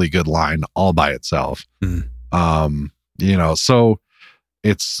really good line all by itself. So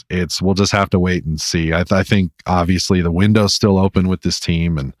it's we'll just have to wait and see. I think obviously the window's still open with this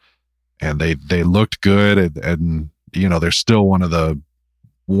team and they looked good and they're still one of the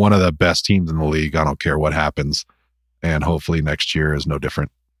best teams in the league. I don't care what happens. And hopefully next year is no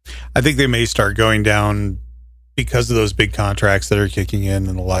different. I think they may start going down because of those big contracts that are kicking in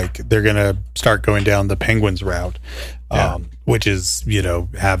and they're going to start going down the Penguins route, which is,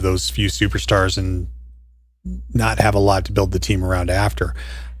 have those few superstars and not have a lot to build the team around after.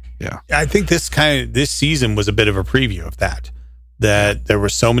 Yeah. I think this season was a bit of a preview of that there were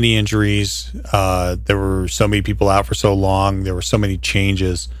so many injuries. There were so many people out for so long. There were so many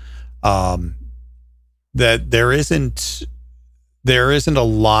changes, that there isn't a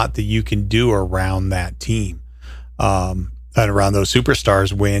lot that you can do around that team, and around those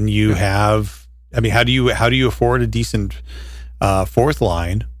superstars when you have, how do you afford a decent, fourth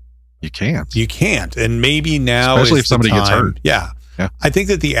line? You can't. And maybe now, especially if somebody gets hurt. Yeah. I think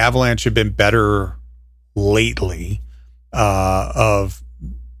that the Avalanche have been better lately, of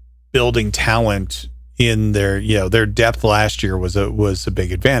building talent in their depth last year was a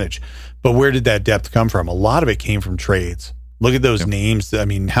big advantage. But where did that depth come from? A lot of it came from trades. Look at those names. I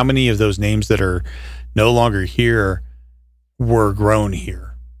mean, how many of those names that are no longer here were grown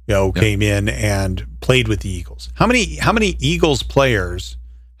here, came in and played with the Eagles? How many Eagles players,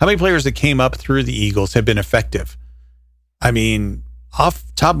 how many players that came up through the Eagles have been effective? I mean, off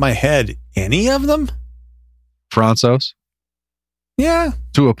the top of my head, any of them? Francouz? Yeah.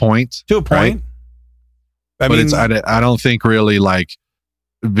 To a point. Right? I don't think really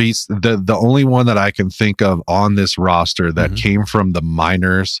the only one that I can think of on this roster that came from the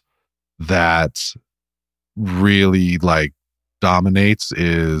minors that really dominates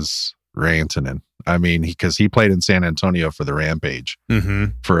is Rantanen. I mean, because he played in San Antonio for the Rampage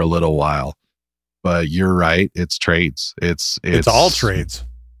for a little while. But you're right, it's trades. It's all trades.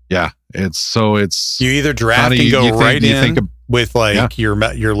 Yeah, it's you either draft and go right in with your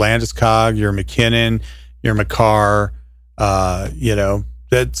Landeskog, your McKinnon, your Makar,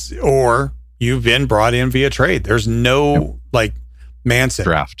 or you've been brought in via trade. There's no Manson,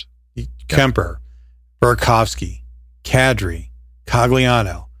 draft, Kemper, Burakovsky, Kadri,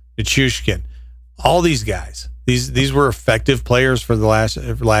 Cogliano, Nichushkin, all these guys. These were effective players for the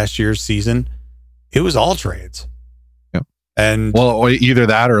last year's season. It was all trades. Yeah. And or either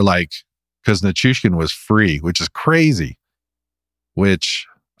that or because Nichushkin was free, which is crazy. Which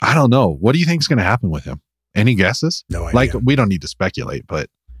I don't know. What do you think is going to happen with him? Any guesses? No idea. Like, we don't need to speculate, but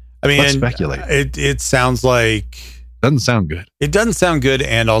I mean, let's speculate. It sounds like... Doesn't sound good. It doesn't sound good.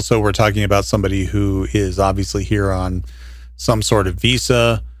 And also we're talking about somebody who is obviously here on some sort of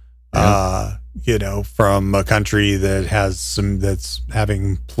visa, from a country that that's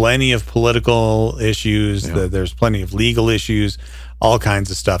having plenty of political issues, that there's plenty of legal issues, all kinds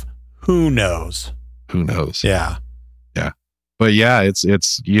of stuff. Who knows? Yeah. Yeah. But yeah, it's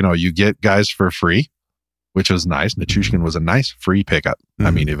you get guys for free, which was nice. Nichushkin was a nice free pickup. Mm-hmm.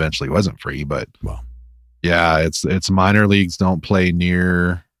 I mean, eventually wasn't free, but yeah, it's minor leagues don't play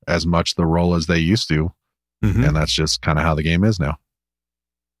near as much the role as they used to. Mm-hmm. And that's just kind of how the game is now.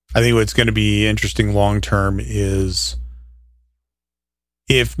 I think what's going to be interesting long-term is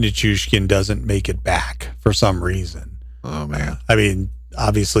if Nichushkin doesn't make it back for some reason. Oh, man. I mean,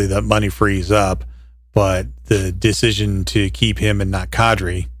 obviously that money frees up, but the decision to keep him and not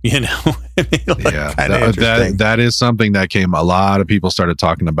Kadri, that is something that came. A lot of people started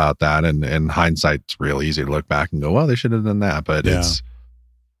talking about that, and hindsight's real easy to look back and go, well, they should have done that. But it's,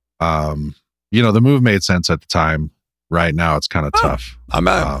 the move made sense at the time. Right now, it's kind of tough. I'm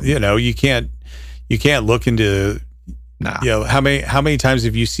not, you can't look into, how many times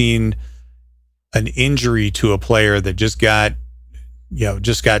have you seen an injury to a player that just got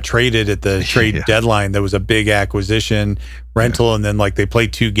traded at the trade deadline? That was a big acquisition rental. And then they play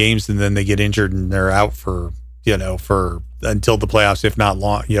 2 games and then they get injured and they're out for until the playoffs, if not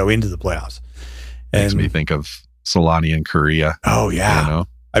long, into the playoffs. And makes me think of Solani in Korea. Oh yeah.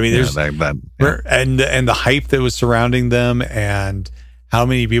 I mean, there's and the hype that was surrounding them, and how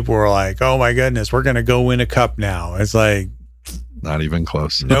many people were like, "Oh my goodness, we're going to go win a cup now." It's like not even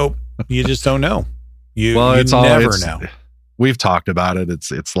close. Nope, you just don't know. You never know. We've talked about it.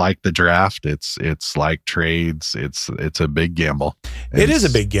 It's like the draft. It's like trades. It's a big gamble. It is a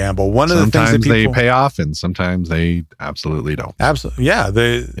big gamble. One of the things that sometimes they pay off, and sometimes they absolutely don't. Absolutely,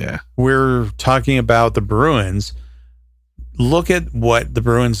 yeah. We're talking about the Bruins. Look at what the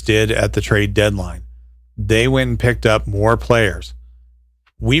Bruins did at the trade deadline. They went and picked up more players.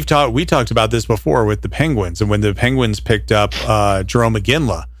 We talked about this before with the Penguins, and when the Penguins picked up Jarome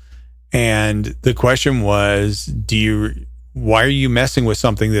Iginla, and the question was, why are you messing with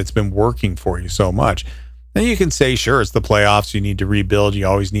something that's been working for you so much? And you can say, sure, it's the playoffs. You need to rebuild. You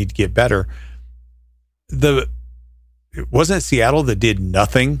always need to get better. Wasn't it Seattle that did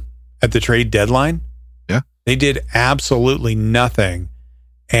nothing at the trade deadline? They did absolutely nothing,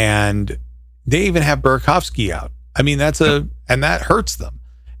 and they even have Burakovsky out. I mean, and that hurts them.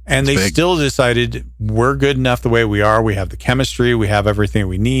 And they still decided we're good enough the way we are. We have the chemistry. We have everything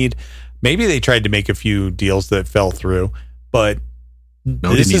we need. Maybe they tried to make a few deals that fell through, but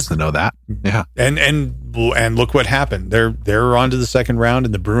nobody needs to know that. Yeah. And look what happened. They're on to the second round,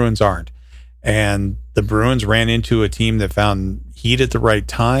 and the Bruins aren't. And the Bruins ran into a team that found heat at the right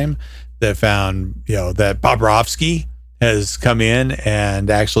time. That found, that Bobrovsky has come in and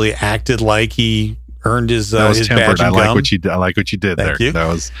actually acted like he earned his badge and gum. I like what you did. Thank there. You. That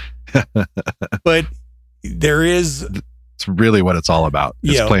was. But there is. It's really what it's all about.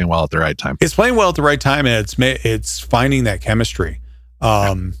 It's playing well at the right time. It's playing well at the right time, and it's finding that chemistry.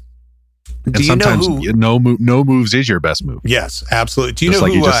 And sometimes no moves is your best move. Yes, absolutely. Do you know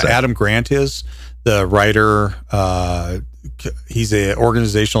who Adam Grant is? The writer. He's an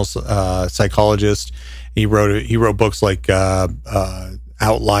organizational psychologist. He wrote books like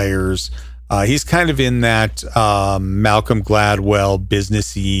Outliers. He's kind of in that Malcolm Gladwell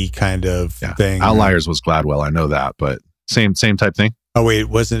businessy kind of thing. Outliers was Gladwell, I know that, but same type thing. Oh wait,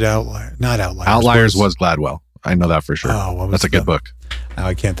 wasn't it Outliers? Not Outliers. Outliers was Gladwell. I know that for sure. Oh, that's a good book. Now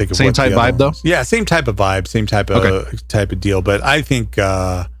I can't think of same type vibe though. Yeah, same type of vibe, same type of deal. But I think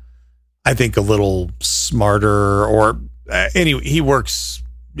a little smarter or. Anyway, he works.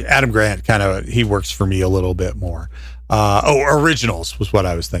 Adam Grant he works for me a little bit more. Originals was what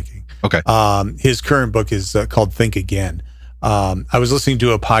I was thinking. Okay. His current book is called Think Again. I was listening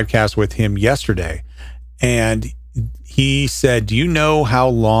to a podcast with him yesterday, and he said, "Do you know how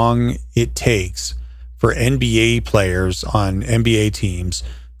long it takes for NBA players on NBA teams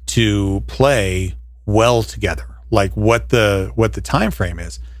to play well together? Like what the time frame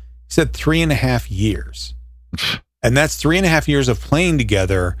is?" He said 3.5 years. And that's 3.5 years of playing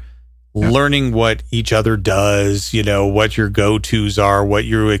together, learning what each other does, what your go-tos are, what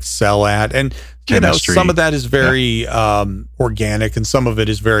you excel at. And, chemistry. Some of that is very organic, and some of it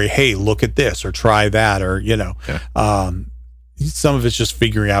is very, hey, look at this or try that, or, some of it's just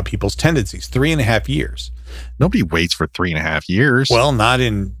figuring out people's tendencies. 3.5 years. Nobody waits for 3.5 years. Well, not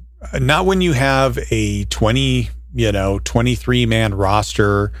when you have a 23-man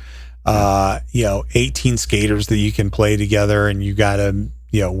roster. 18 skaters that you can play together, and you got to,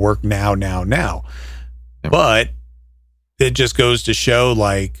 work now. Yep. But it just goes to show,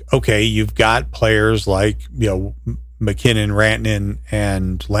 like, okay, you've got players like, McKinnon, Rantanen,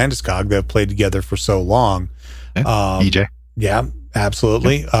 and Landeskog that have played together for so long. EJ. Yeah,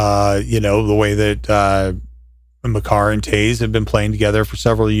 absolutely. The way that Makar and Taves have been playing together for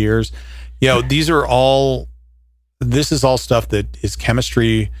several years. This is all stuff that is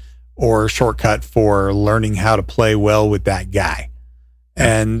chemistry or shortcut for learning how to play well with that guy.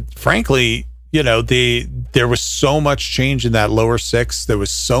 And frankly, there was so much change in that lower six. There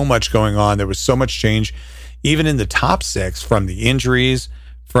was so much going on. There was so much change, even in the top six, from the injuries,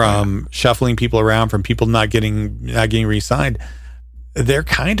 from shuffling people around, from people not getting re-signed. They're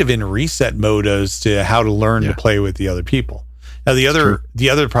kind of in reset mode as to how to learn to play with the other people. Now, the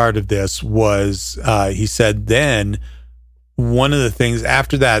other part of this was, he said then, one of the things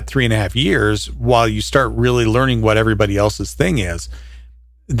after that 3.5 years, while you start really learning what everybody else's thing is,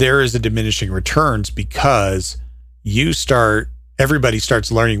 there is a diminishing returns, because everybody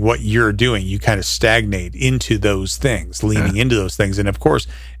starts learning what you're doing. You kind of stagnate into those things, leaning into those things. And of course,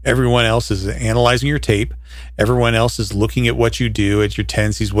 everyone else is analyzing your tape. Everyone else is looking at what you do, at your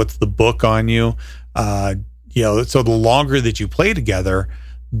tendencies, what's the book on you. So the longer that you play together,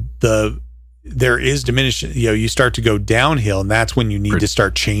 there is diminishing, you start to go downhill, and that's when you need to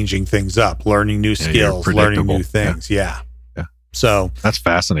start changing things up, learning new skills, learning new things. Yeah. So that's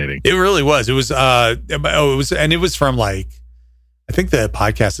fascinating. It really was. It was, and it was from, like, I think the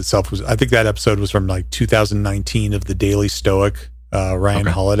podcast itself I think that episode was from like 2019 of the Daily Stoic, Ryan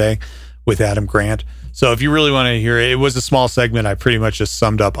Holiday with Adam Grant. So if you really want to hear it, it was a small segment. I pretty much just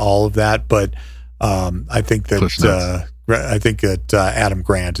summed up all of that, but I think that Adam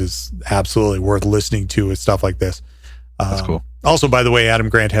Grant is absolutely worth listening to with stuff like this. That's cool. Also, by the way, Adam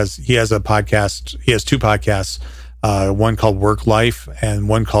Grant has a podcast. He has two podcasts, one called Work Life and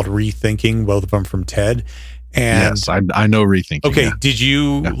one called Rethinking, both of them from TED. And yes, I know Rethinking. Okay, did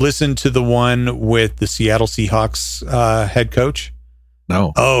you listen to the one with the Seattle Seahawks head coach?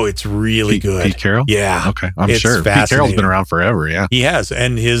 No. Oh, it's really good. Pete Carroll? Yeah. Okay, I'm sure. Pete Carroll's been around forever, yeah. He has,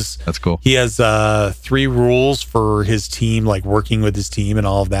 and that's cool. He has 3 rules for his team, like working with his team and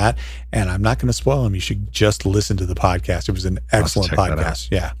all of that. And I'm not going to spoil them. You should just listen to the podcast. It was an excellent podcast.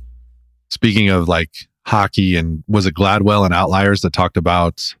 Yeah. Speaking of like hockey, and was it Gladwell and Outliers that talked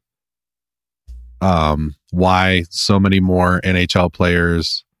about why so many more NHL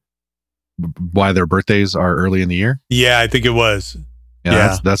players, why their birthdays are early in the year? Yeah, I think it was.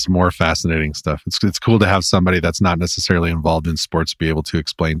 Yeah. That's more fascinating stuff. It's cool to have somebody that's not necessarily involved in sports be able to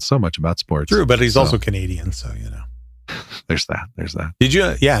explain so much about sports. True, but he's also Canadian, so There's that. Did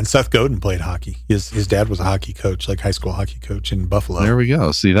you? Yeah, and Seth Godin played hockey. His dad was a hockey coach, like high school hockey coach in Buffalo. There we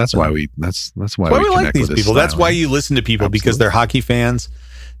go. See, that's why we like these people. That's why you listen to people, because they're hockey fans.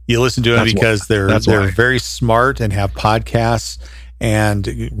 You listen to them because they're very smart and have podcasts and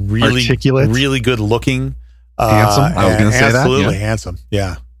really articulate, really good looking. Handsome. I was going to say that. Absolutely handsome.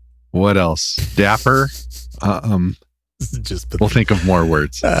 Yeah. What else? Dapper. Just we'll think of more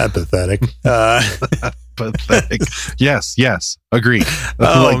words. Pathetic. Pathetic. Yes. Agree.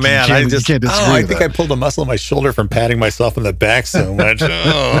 Oh, man. I think I pulled a muscle in my shoulder from patting myself in the back so much.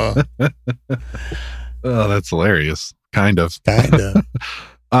 Oh, that's hilarious. Kind of.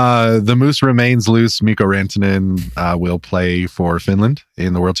 The Moose remains loose. Mikko Rantanen will play for Finland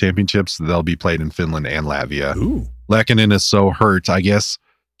in the World Championships. They'll be played in Finland and Latvia. Ooh. Lehkonen is so hurt. I guess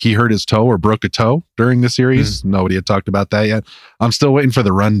he hurt his toe or broke a toe during the series. Nobody had talked about that yet. I'm still waiting for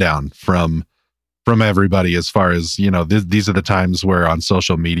the rundown from everybody as far as, these are the times where on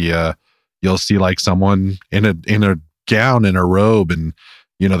social media you'll see like someone in a gown, in a robe, and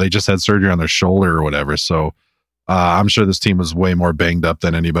they just had surgery on their shoulder or whatever. So I'm sure this team was way more banged up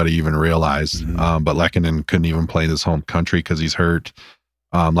than anybody even realized. But Lehkonen couldn't even play in his home country because he's hurt.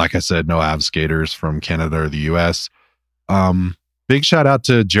 Like I said, no Avs skaters from Canada or the US. Big shout out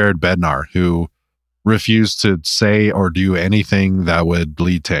to Jared Bednar, who refused to say or do anything that would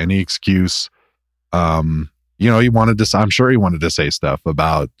lead to any excuse. He wanted to, I'm sure he wanted to say stuff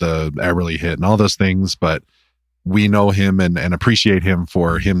about the Eberle hit and all those things, but we know him and appreciate him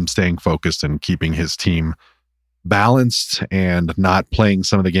for him staying focused and keeping his team balanced and not playing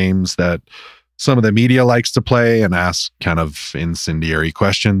some of the games that some of the media likes to play and ask kind of incendiary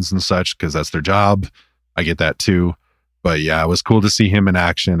questions and such, because that's their job. I get that too. But yeah, it was cool to see him in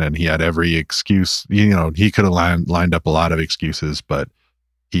action, and he had every excuse. He could have lined up a lot of excuses, but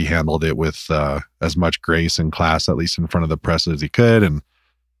he handled it with as much grace and class, at least in front of the press, as he could. And,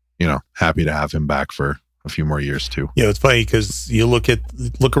 happy to have him back for a few more years too. Yeah, it's funny because you look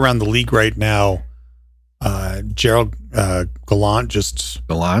around the league right now. Gerald Gallant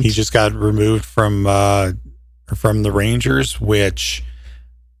he just got removed from the Rangers, which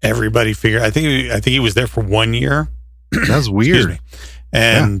everybody figured. I think he was there for 1 year. That's weird.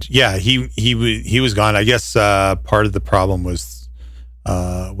 And he was gone. I guess part of the problem was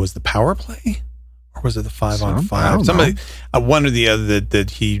the power play, or was it the 5-on-5? Somebody, one or the other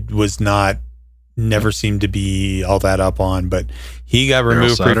that he was never seemed to be all that up on, but he got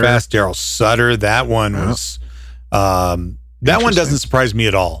removed pretty fast. Daryl Sutter, that one was that one doesn't surprise me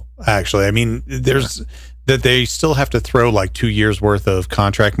at all, actually. I mean, that they still have to throw like 2 years worth of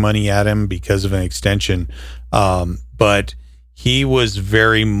contract money at him because of an extension, but he was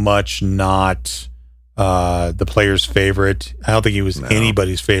very much not the player's favorite. I don't think he was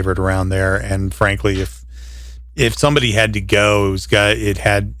anybody's favorite around there, and frankly, if somebody had to go,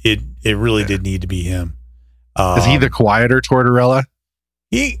 it really did need to be him. Is he the quieter Tortorella?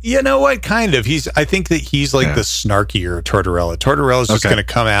 You know what? Kind of. I think that he's like the snarkier Tortorella. Tortorella's just going to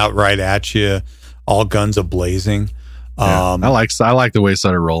come out right at you, all guns a blazing. I like the way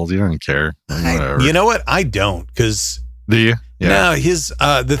Sutter rolls. He doesn't care. You know what? I don't, because do you? Yeah.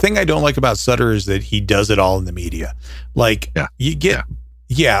 No, the thing I don't like about Sutter is that he does it all in the media. Like you get.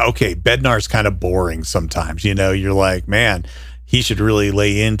 Yeah, okay, Bednar's kind of boring sometimes. You know, you're like, man, he should really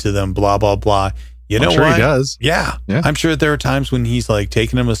lay into them, blah, blah, blah. I'm sure what? He does. Yeah. I'm sure there are times when he's like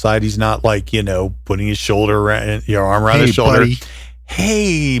taking him aside. He's not like, putting his shoulder around, your arm around his shoulder. Buddy.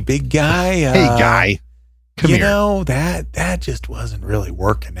 Hey, big guy. Hey, guy. Come here. That just wasn't really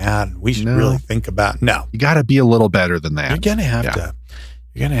working out, and we should really think about. No, you got to be a little better than that. You're gonna have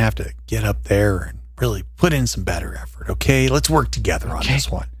to get up there and really put in some better effort. Okay, let's work together on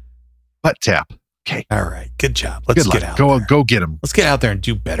this one. Butt tap. Okay. All right. Good job. Let's get out. Go get him. Let's get out there and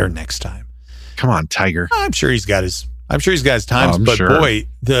do better next time. Come on, Tiger. I'm sure he's got his times, but boy,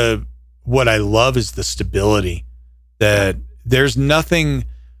 what I love is the stability that there's nothing.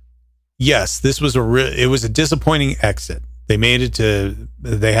 Yes, this was it was a disappointing exit. They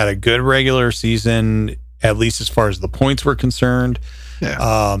had a good regular season, at least as far as the points were concerned.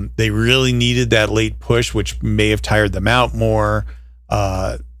 Yeah. They really needed that late push, which may have tired them out more.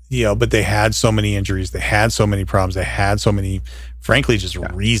 But they had so many injuries. They had so many problems. They had so many, frankly, just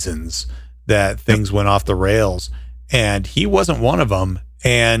reasons that things went off the rails. And he wasn't one of them.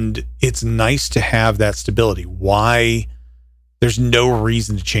 And it's nice to have that stability. Why? There's no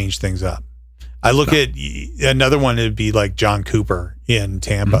reason to change things up. I look at another one, it'd be like John Cooper in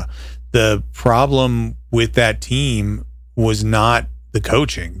Tampa. Mm-hmm. The problem with that team was not the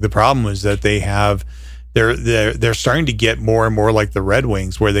coaching. The problem was that they're starting to get more and more like the Red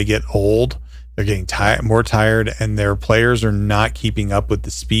Wings, where they get old, they're getting more tired, and their players are not keeping up with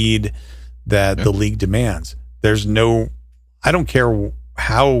the speed that the league demands. I don't care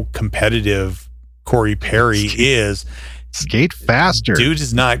how competitive Corey Perry is. Skate faster. Dude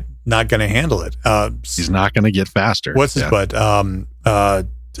is not going to handle it. He's not going to get faster. What's his butt? Oh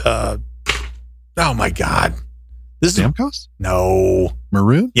my God. This Stamkos? No.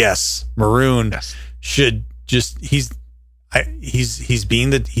 Maroon? Yes. Maroon should just he's being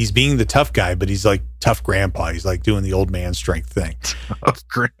the tough guy, but he's like tough grandpa. He's like doing the old man strength thing. Tough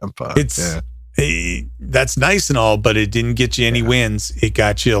grandpa. That's nice and all, but it didn't get you any wins. It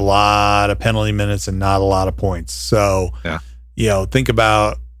got you a lot of penalty minutes and not a lot of points. So, thinking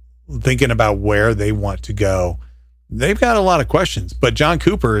about where they want to go. They've got a lot of questions, but John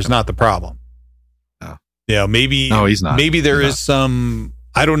Cooper is not the problem. Maybe he's not. Maybe there is some.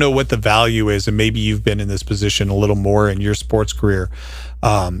 I don't know what the value is, and maybe you've been in this position a little more in your sports career,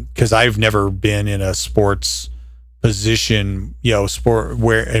 because I've never been in a sports position,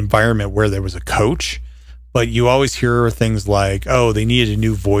 environment where there was a coach. But you always hear things like, oh, they needed a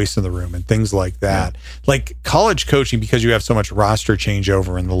new voice in the room and things like that. Like college coaching, because you have so much roster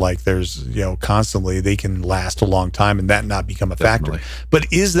changeover and the like, there's, constantly they can last a long time and that not become a factor. But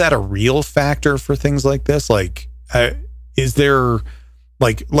is that a real factor for things like this? Like, is there,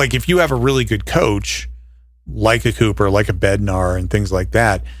 like if you have a really good coach, like a Cooper, like a Bednar and things like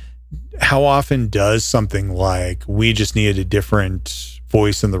that, how often does something like, we just needed a different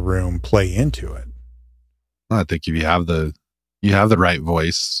voice in the room play into it? I think if you have the right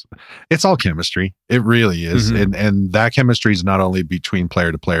voice, it's all chemistry. It really is. Mm-hmm. And that chemistry is not only between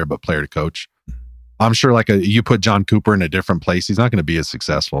player to player, but player to coach. I'm sure you put John Cooper in a different place, he's not going to be as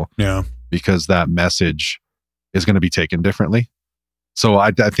successful. Yeah. Because that message is going to be taken differently. So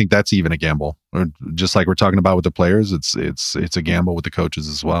I think that's even a gamble. Or just like we're talking about with the players, it's a gamble with the coaches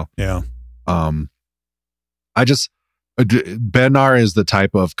as well. Yeah. Bednar is the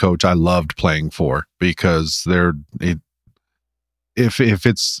type of coach I loved playing for, because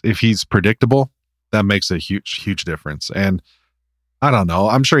if he's predictable, that makes a huge difference. And I don't know,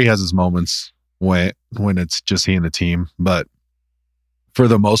 I'm sure he has his moments when it's just he and the team, but for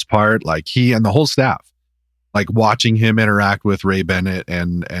the most part, like, he and the whole staff, like, watching him interact with Ray Bennett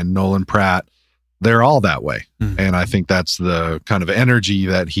and Nolan Pratt, they're all that way. And I think that's the kind of energy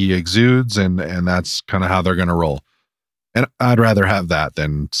that he exudes, and that's kind of how they're going to roll. And I'd rather have that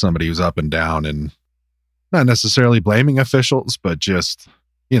than somebody who's up and down and not necessarily blaming officials, but just,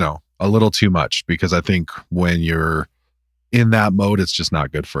 a little too much, because I think when you're in that mode, it's just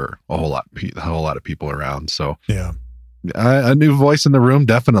not good for a whole lot of people around. So yeah, a new voice in the room,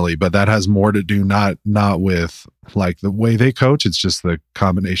 definitely, but that has more to do not with like the way they coach. It's just the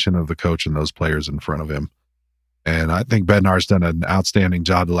combination of the coach and those players in front of him. And I think Bednar's done an outstanding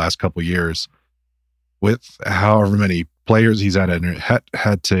job the last couple of years with however many players he's had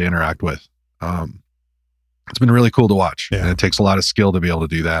to interact with. It's been really cool to watch. Yeah. And it takes a lot of skill to be able to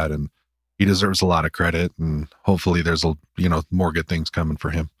do that. And he deserves a lot of credit. And hopefully there's more good things coming for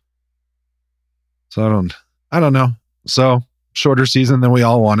him. So I don't know. So shorter season than we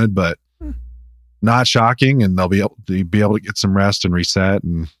all wanted, but not shocking. And they'll be able to get some rest and reset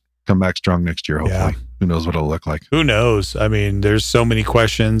and come back strong next year. Hopefully. Yeah. Who knows what it'll look like? Who knows? I mean, there's so many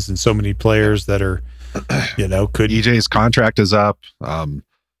questions and so many players that are, could EJ's contract is up. The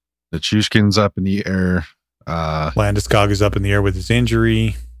Chushkin's up in the air. Landeskog is up in the air with his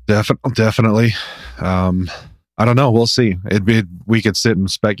injury. Definitely. I don't know. We'll see. We could sit and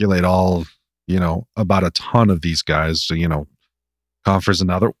speculate all, about a ton of these guys. Confer's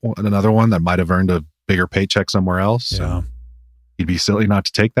another one that might have earned a bigger paycheck somewhere else. Yeah. He'd be silly not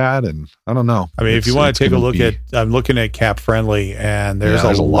to take that. And I don't know. I mean, if you want to take a look I'm looking at Cap Friendly, and there's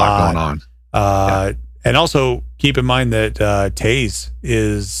a lot going on. And also keep in mind that Taze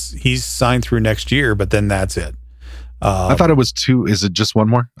he's signed through next year, but then that's it. I thought it was 2. Is it just one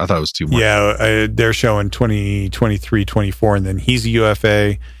more? I thought it was 2 more. Yeah, they're showing 2023, 24, and then he's a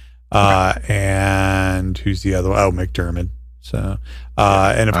UFA. And who's the other one? Oh, McDermott. So,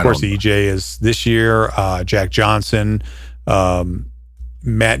 and of course, EJ is this year. Jack Johnson, Matt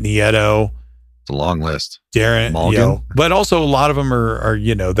Nieto. It's a long list. Darren, but also a lot of them are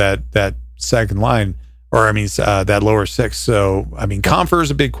that second line, or that lower six. So Compher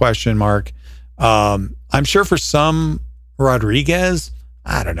is a big question mark. I'm sure for some Rodriguez,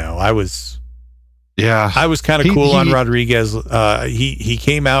 I don't know. I was kind of cool on Rodriguez. He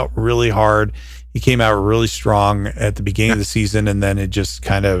came out really hard. He came out really strong at the beginning of the season, and then it just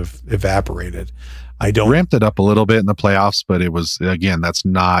kind of evaporated. Ramped it up a little bit in the playoffs, but it was, again, that's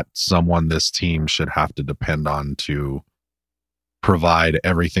not someone this team should have to depend on to provide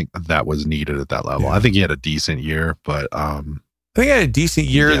everything that was needed at that level. Yeah. I think he had a decent year, but I think he had a decent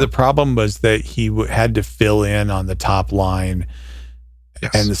year. Yeah. The problem was that he had to fill in on the top line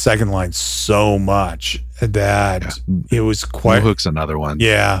and the second line so much that it was quite. Newhook's another one.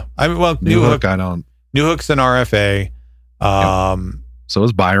 Yeah, Newhook. Newhook's an RFA. So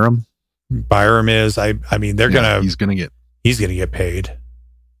is Byram. Byram is. They're gonna. He's gonna get paid.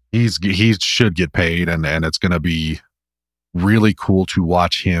 He should get paid, and it's gonna be really cool to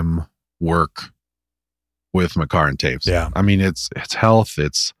watch him work with Makar and Taves. Yeah. It's health.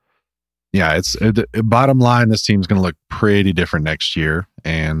 Bottom line, this team's going to look pretty different next year.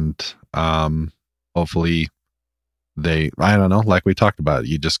 And hopefully I don't know, like we talked about,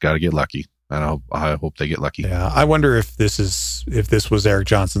 you just got to get lucky. I hope they get lucky. Yeah. I wonder if this was Erik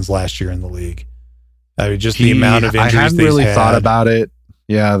Johnson's last year in the league. The amount of injuries I hadn't really thought about it.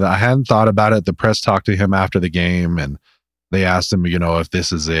 Yeah. I hadn't thought about it. The press talked to him after the game, and they asked him, if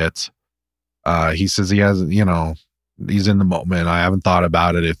this is it. He says he has, he's in the moment. I haven't thought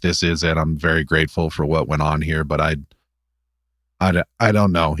about it. If this is it, I'm very grateful for what went on here, but I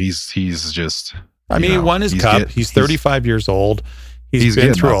don't know. He's just, he won his cup. He's 35 years old. He's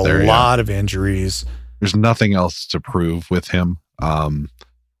been through a lot of injuries. There's nothing else to prove with him. I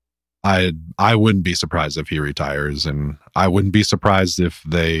wouldn't be surprised if he retires, and I wouldn't be surprised if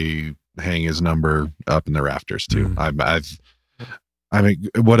they hang his number up in the rafters too.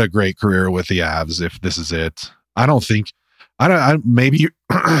 What a great career with the Avs. If this is it, maybe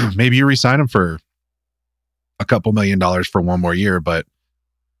you resign him for a couple $1 million for one more year, but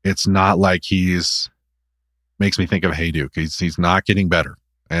it's not like makes me think of Hayduk. He's not getting better,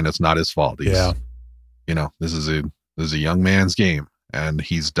 and it's not his fault. This is a young man's game, and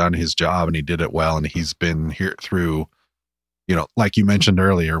he's done his job, and he did it well, and he's been here through, like you mentioned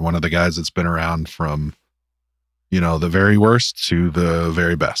earlier, one of the guys that's been around from, the very worst to the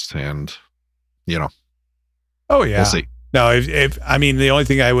very best. And, Oh yeah. We'll see. No, if I mean, the only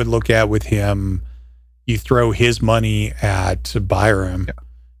thing I would look at with him, you throw his money at Byram.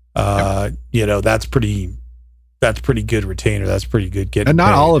 Yeah. That's pretty good retainer. That's pretty good getting. And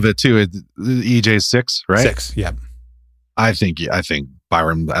not paid. all of it too. EJ's 6, right? 6. Yeah. I think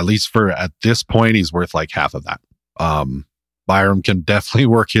Byram, at least at this point, he's worth like half of that. Byram can definitely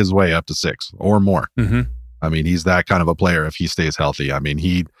work his way up to 6 or more. Mm-hmm. I mean, he's that kind of a player if he stays healthy. I mean,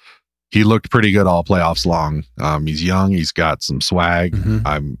 he looked pretty good all playoffs long. He's young. He's got some swag.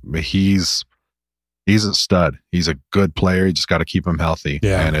 Mm-hmm. He's a stud. He's a good player. You just got to keep him healthy.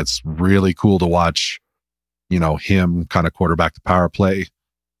 Yeah. And it's really cool to watch, him kind of quarterback the power play.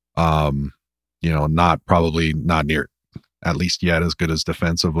 Not near, at least yet, as good as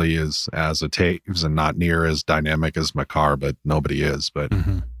defensively as a Taves, and not near as dynamic as McCarr, but nobody is. But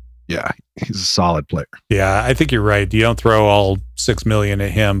yeah, he's a solid player. Yeah, I think you're right. You don't throw all $6 million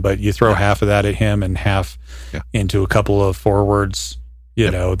at him, but you throw half of that at him and half into a couple of forwards. You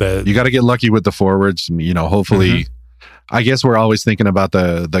know that you got to get lucky with the forwards. Hopefully, I guess we're always thinking about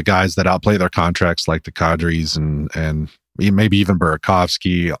the guys that outplay their contracts, like the Kadris and maybe even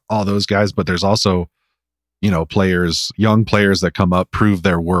Burakovsky, all those guys. But there's also young players that come up, prove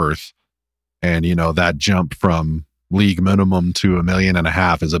their worth, and that jump from league minimum to $1.5 million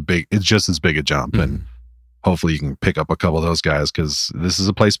it's just as big a jump. And hopefully you can pick up a couple of those guys, because this is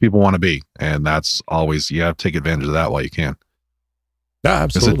a place people want to be, and that's always, you have to take advantage of that while you can. Yeah,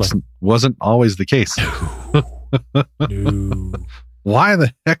 absolutely. It wasn't always the case. No. Why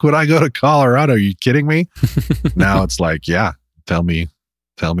the heck would I go to Colorado? Are you kidding me? Now it's like, tell me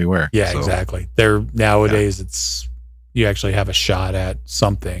where. Yeah, exactly. Nowadays it's, you actually have a shot at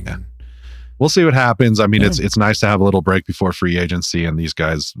something. Yeah. We'll see what happens. I mean, it's nice to have a little break before free agency, and these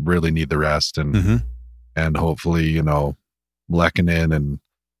guys really need the rest. And hopefully, Lehkonen and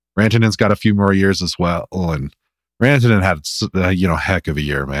Rantanen's got a few more years as well. And Rantanen had, heck of a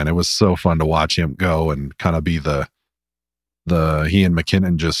year, man. It was so fun to watch him go and kind of be he and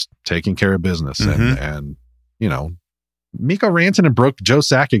McKinnon just taking care of business. And Mikko Rantanen broke Joe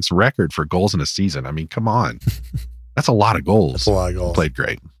Sakic's record for goals in a season. I mean, come on. That's a lot of goals. That's a lot of goals. Played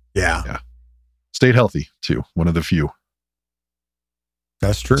great. Yeah. Stayed healthy too. One of the few.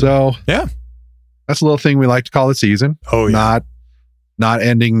 That's true. So yeah, that's a little thing we like to call the season. Oh yeah. Not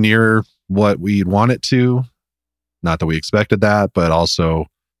ending near what we'd want it to. Not that we expected that, but also,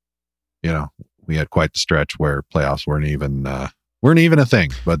 we had quite the stretch where playoffs weren't even a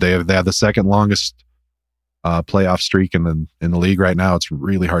thing. But they have the second longest playoff streak in the league right now. It's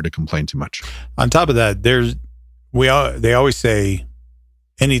really hard to complain too much. On top of that, they always say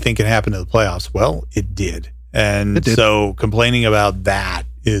anything can happen to the playoffs. Well, it did. And so complaining about that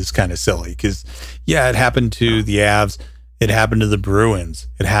is kind of silly, because it happened to the Avs. It happened to the Bruins.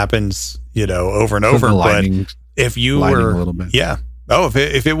 It happens, over and over. But if you were, a little bit.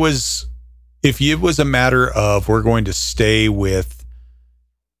 if it was a matter of, we're going to stay with,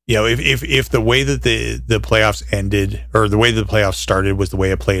 if the way that the playoffs ended, or the way that the playoffs started was the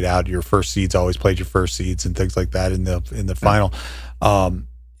way it played out, your first seeds always played your first seeds and things like that in the final,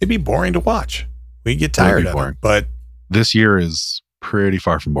 it'd be boring to watch. We get tired of it. But this year is pretty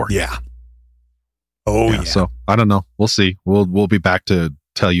far from boring. Yeah. Oh yeah. So I don't know. We'll see. We'll be back to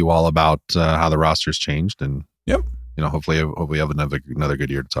tell you all about how the roster's changed, and hopefully we have another good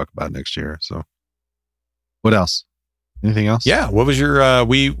year to talk about next year. So what else? Anything else? Yeah. What was your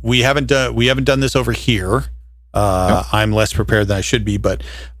we haven't done this over here. I'm less prepared than I should be, but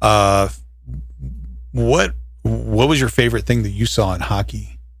what was your favorite thing that you saw in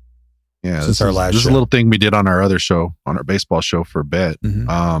hockey? Yeah, this is a little thing we did on our other show, on our baseball show for a bit.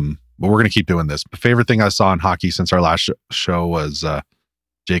 But we're going to keep doing this. The favorite thing I saw in hockey since our last show was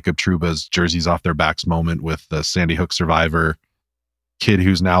Jacob Trouba's jerseys off their backs moment with the Sandy Hook survivor kid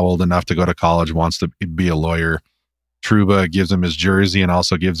who's now old enough to go to college, wants to be a lawyer. Trouba gives him his jersey and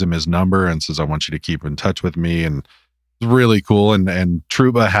also gives him his number and says, I want you to keep in touch with me. And it's really cool. And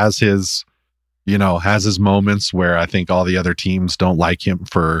Trouba has his moments where I think all the other teams don't like him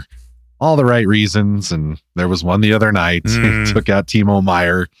for all the right reasons. And there was one the other night, took out Timo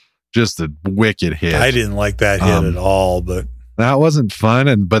Meier, just a wicked hit. I didn't like that hit at all, but that wasn't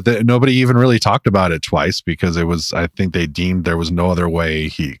fun. But nobody even really talked about it twice, because I think they deemed there was no other way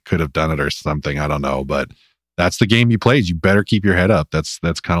he could have done it or something. I don't know, but that's the game you played. You better keep your head up. That's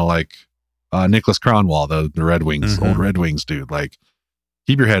kind of like Nicholas Kronwall, the Red Wings, old Red Wings dude. Like,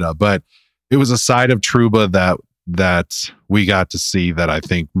 keep your head up. But it was a side of Trouba that we got to see that I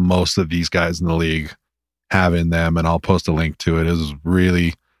think most of these guys in the league have in them, and I'll post a link to it. It was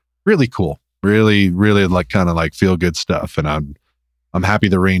really, really cool. Really, really like kind of like feel good stuff. And I'm happy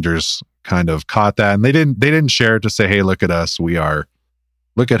the Rangers kind of caught that, and they didn't share it to say, hey, look at us,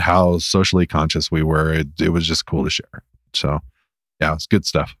 look at how socially conscious we were. It was just cool to share. So yeah, it's good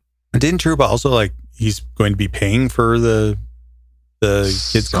stuff. Didn't Trouba also, like, he's going to be paying for the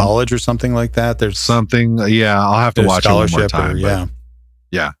kids' college or something like that? There's something. Yeah, I'll have to watch it one more time.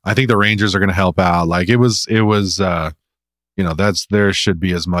 Yeah, I think the Rangers are going to help out. Like it was there should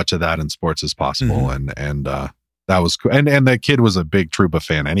be as much of that in sports as possible. And that was cool. And that kid was a big Trouba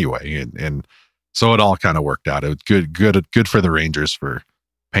fan anyway. And so it all kind of worked out. It was good for the Rangers for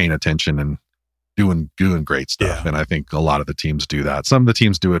paying attention and doing great stuff. Yeah. And I think a lot of the teams do that. Some of the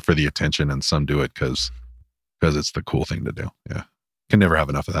teams do it for the attention, and some do it because it's the cool thing to do. Yeah. Can never have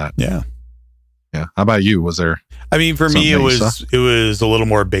enough of that. Yeah. Yeah. How about you? Was there? I mean, for me, it was a little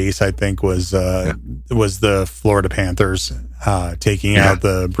more base. I think was the Florida Panthers taking out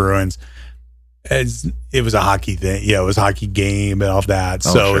the Bruins. It was a hockey thing. Yeah, it was a hockey game and all of that.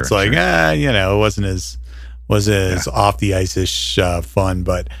 So it's like, it wasn't as off the ice-ish fun.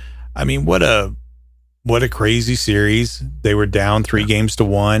 But I mean, what a crazy series. They were down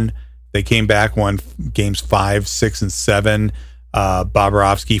 3-1. They came back, won games 5, 6, and 7.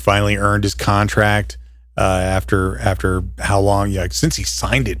 Bobrovsky finally earned his contract after how long? Yeah, since he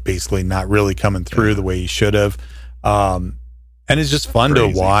signed it, basically not really coming through the way he should have. And it's just fun to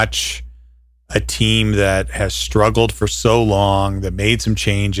watch a team that has struggled for so long, that made some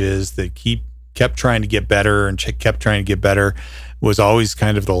changes, that kept trying to get better and kept trying to get better, was always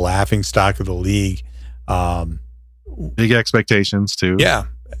kind of the laughing stock of the league. Big expectations too. Yeah,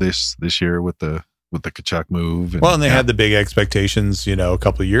 this year with the Tkachuk move. And they had the big expectations, a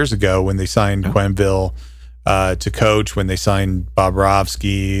couple of years ago when they signed Quenneville to coach, when they signed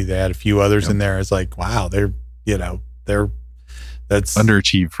Bobrovsky. They had a few others in there. It's like, wow, that's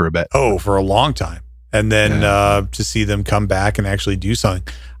underachieved for a bit. Oh, for a long time. And then to see them come back and actually do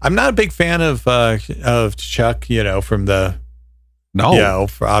something. I'm not a big fan of Tkachuk, from the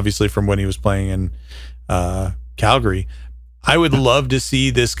obviously from when he was playing in Calgary. I would love to see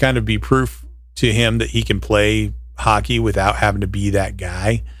this kind of be proof to him that he can play hockey without having to be that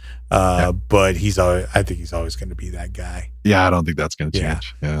guy. But I think he's always going to be that guy. Yeah, I don't think that's going to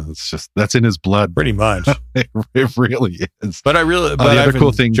change. Yeah, that's in his blood. Pretty much. It really is. But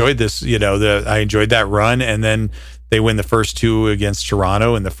enjoyed this, I enjoyed that run. And then they win the first 2 against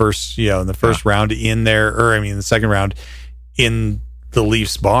Toronto in the first, round in there, the second round in the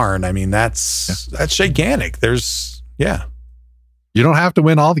Leafs barn. I mean, that's gigantic. You don't have to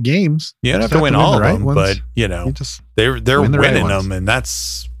win all the games. You don't have to win all of them, but they're winning them, and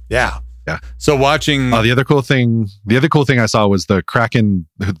that's yeah. So watching the other cool thing I saw was the Kraken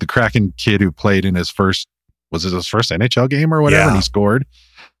kid who played in his first NHL game or whatever, and he scored.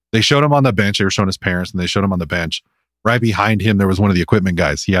 They showed him on the bench. They were showing his parents, and they showed him on the bench. Right behind him, there was one of the equipment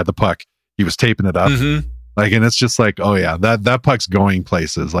guys. He had the puck. He was taping it up. Like, and it's just like, oh yeah, that puck's going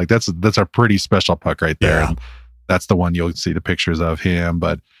places. Like that's a pretty special puck right there. And that's the one you'll see the pictures of him,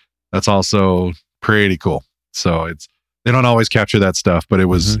 but that's also pretty cool. So they don't always capture that stuff, but it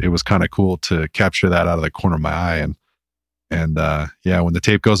was kind of cool to capture that out of the corner of my eye. And when the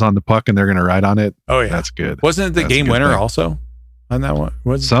tape goes on the puck and they're going to ride on it. Oh yeah, that's good. Wasn't it the game winner also on that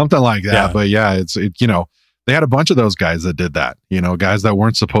one? Something like that. Yeah. But they had a bunch of those guys that did that, guys that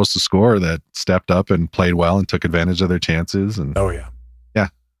weren't supposed to score that stepped up and played well and took advantage of their chances. And yeah.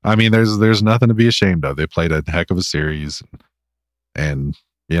 I mean, there's nothing to be ashamed of. They played a heck of a series, and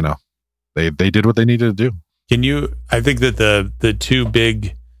they did what they needed to do. I think that the two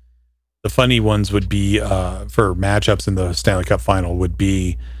big, the funny ones would be for matchups in the Stanley Cup final would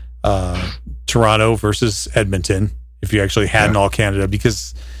be Toronto versus Edmonton. If you actually had an All Canada,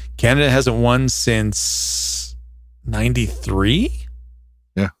 because Canada hasn't won since '93.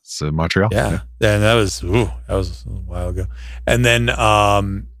 Yeah, it's Montreal. Yeah, and that was a while ago. And then,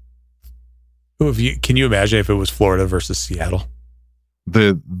 can you imagine if it was Florida versus Seattle?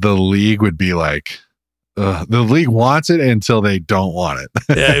 The league would be like, the league wants it until they don't want it.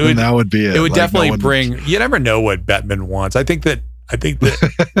 Yeah, it would, that would be it. It would definitely bring. You never know what Bettman wants. I think that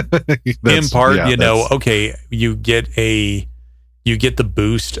in part, okay, you get the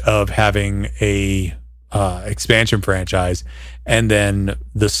boost of having a expansion franchise, and then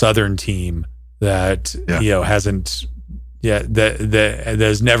the Southern team that hasn't that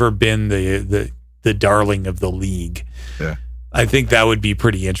has never been the darling of the league. Yeah, I think that would be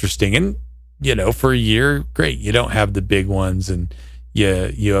pretty interesting. And for a year, great. You don't have the big ones, and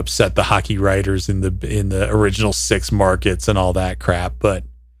you upset the hockey writers in the original 6 markets and all that crap. But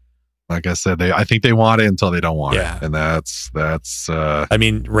like I said, I think they want it until they don't want it, and that's. I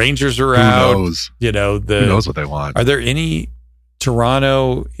mean, Rangers are out. Who knows? Who knows what they want? Are there any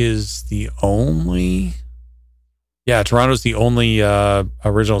Toronto is the only. Yeah, Toronto's the only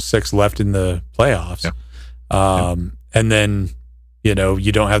original six left in the playoffs. Yeah. And then, you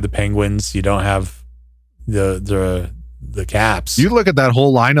don't have the Penguins. You don't have the Caps. You look at that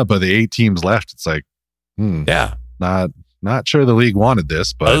whole lineup of the 8 teams left. It's like, not sure the league wanted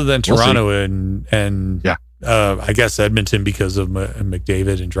this, but other than Toronto and yeah. I guess Edmonton because of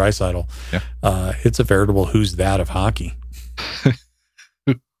McDavid and Draisaitl. Yeah. It's a veritable who's that of hockey.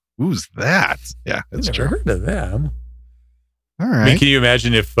 Who's that? Yeah, it's true. I've never heard of them. All right. I mean, can you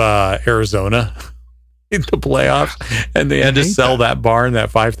imagine if Arizona in the playoffs and they had to sell that barn,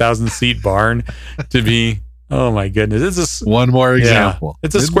 that 5,000 seat barn, to be? Oh my goodness! It's one more example. Yeah,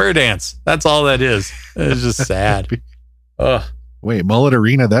 it's a square dance. That's all that is. It's just sad. Ugh. Wait, Mullet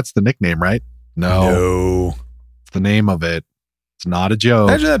Arena. That's the nickname, right? No, it's the name of it. It's not a joke.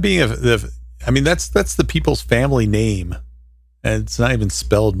 Imagine that being that's the people's family name, and it's not even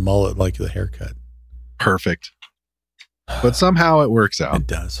spelled mullet like the haircut. Perfect. But somehow it works out. It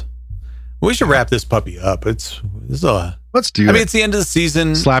does. We should wrap this puppy up. Let's do it. I mean, it's the end of the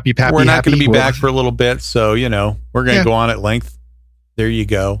season. Slappy Pappy. We're not going to be back for a little bit, so we're going to go on at length. There you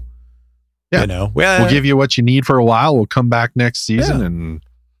go. Yeah. We'll give you what you need for a while. We'll come back next season and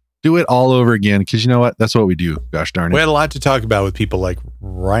do it all over again, because you know what? That's what we do. Gosh darn it. We had a lot to talk about with people like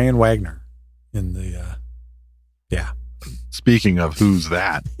Ryan Wagner in the Speaking of who's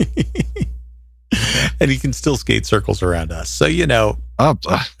that. And he can still skate circles around us. So,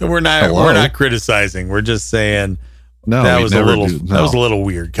 we're not criticizing. We're just saying that was a little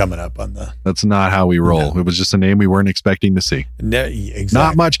weird coming up on the. That's not how we roll. It was just a name we weren't expecting to see. Exactly.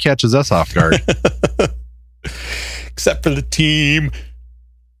 Not much catches us off guard. Except for the team.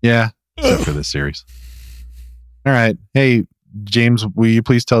 Yeah. Except for this series. All right. Hey, James, will you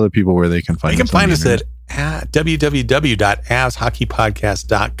please tell the people where they can find us? You can find us at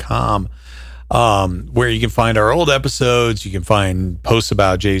www.avshockeypodcast.com. Where you can find our old episodes. You can find posts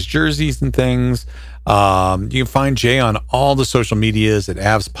about Jay's jerseys and things. You can find Jay on all the social medias at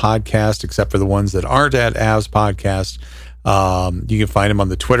Avs Podcast, except for the ones that aren't at Avs Podcast. You can find him on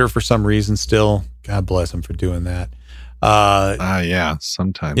the Twitter for some reason still. God bless him for doing that. Yeah,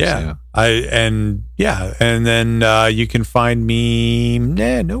 sometimes. Yeah. And then you can find me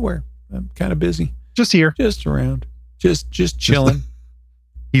nowhere. I'm kind of busy. Just here. Just around. Just chilling.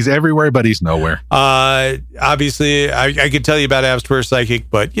 He's everywhere, but he's nowhere. Obviously, I could tell you about Avs Twitter Psychic,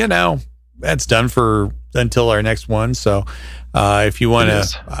 but that's done until our next one. So, if you want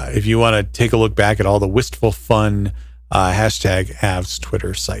to take a look back at all the wistful fun, hashtag Avs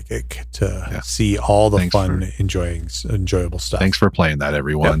Twitter Psychic to see all the enjoyable stuff. Thanks for playing that,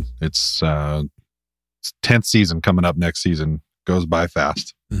 everyone. Yep. It's 10th season coming up next season. Goes by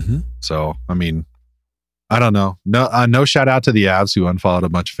fast. Mm-hmm. So, I mean, I don't know. No shout out to the Avs who unfollowed a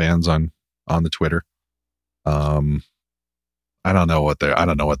bunch of fans on the Twitter. I don't know what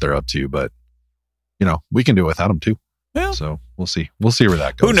they're up to, but we can do it without them too. Yeah. So we'll see. We'll see where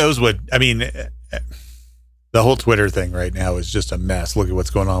that goes. Who knows what? I mean, the whole Twitter thing right now is just a mess. Look at what's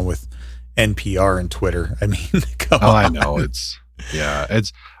going on with NPR and Twitter. I mean, come on. I know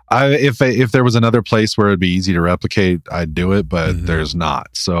if there was another place where it'd be easy to replicate, I'd do it, but there's not.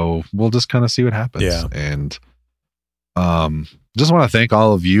 So we'll just kind of see what happens. Yeah. And just want to thank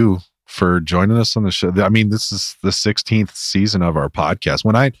all of you for joining us on the show. I mean, this is the 16th season of our podcast.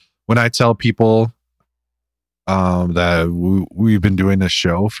 When I tell people that we've been doing this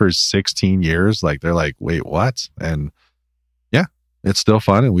show for 16 years, like they're like, wait, what? And yeah, it's still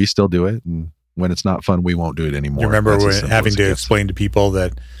fun and we still do it. And when it's not fun, we won't do it anymore. You remember having to explain to people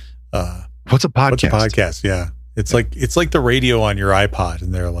that what's a podcast? What's a podcast? Yeah. It's like the radio on your iPod,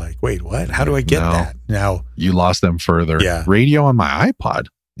 and they're like, wait, what? How do I get that? Now you lost them further. Yeah. Radio on my iPod.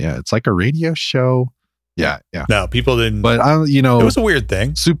 Yeah, it's like a radio show. Yeah. No, people didn't. But it was a weird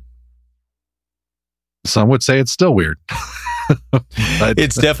thing. Some would say it's still weird. But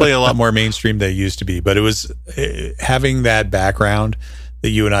it's definitely a lot more mainstream than it used to be. But it was having that background that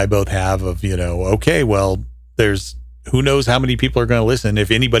you and I both have of, okay, well, there's who knows how many people are going to listen. If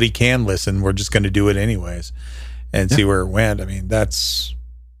anybody can listen, we're just going to do it anyways and see where it went. I mean, that was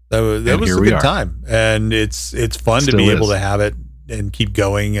a good time, and it's fun to be able to have it and keep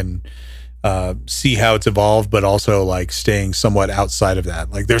going and see how it's evolved, but also like staying somewhat outside of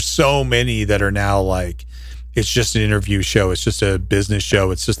that. Like there's so many that are now like, it's just an interview show. It's just a business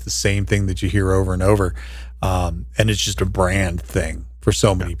show. It's just the same thing that you hear over and over. And it's just a brand thing for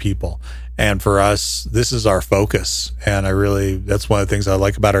so many people. And for us, this is our focus. And that's one of the things I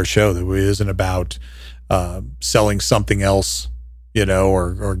like about our show, that it isn't about selling something else,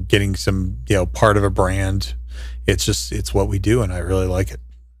 or getting some, part of a brand. it's what we do, and I really like it.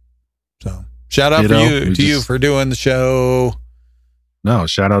 So shout out to you for doing the show. No,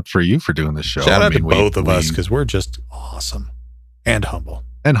 shout out for you for doing the show. Shout out to both of us, because we're just awesome and humble.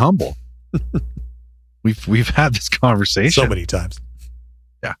 We've had this conversation so many times.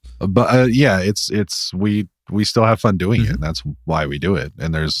 Yeah, but it's we still have fun doing it, and that's why we do it.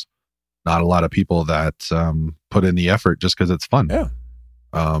 And there's not a lot of people that put in the effort just because it's fun. Yeah,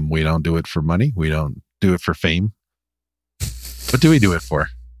 we don't do it for money. We don't do it for fame. What do we do it for?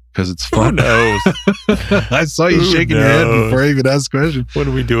 Because it's fun. Who knows? I saw you shaking your head before I even asked the question. What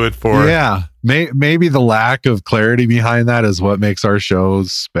do we do it for? Yeah, maybe the lack of clarity behind that is what makes our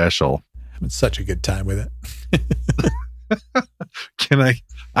shows special. Having such a good time with it.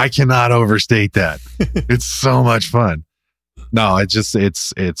 I cannot overstate that. It's so much fun. No,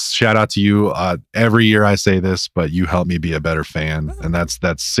 it's shout out to you. Every year I say this, but you help me be a better fan, and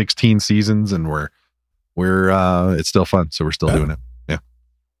that's 16 seasons, and we're it's still fun, so we're still doing it. Yeah.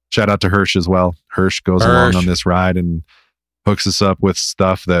 Shout out to Hirsch as well. Hirsch goes along on this ride and hooks us up with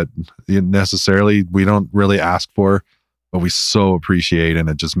stuff that necessarily we don't really ask for, but we so appreciate, and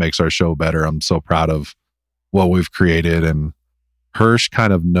it just makes our show better. I'm so proud of what we've created, and Hirsch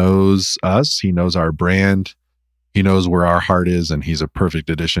kind of knows us. He knows our brand. He knows where our heart is, and he's a perfect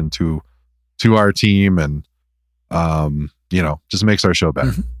addition to our team, and just makes our show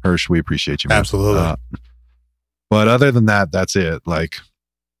better. Hirsch, we appreciate you, man. Absolutely. But other than that, that's it. Like,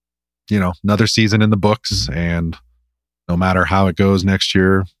 another season in the books, and no matter how it goes next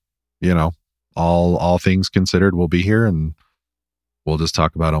year, all things considered, we'll be here, and we'll just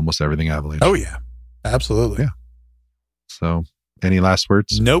talk about almost everything Avalanche. Oh yeah, absolutely. Yeah. So, any last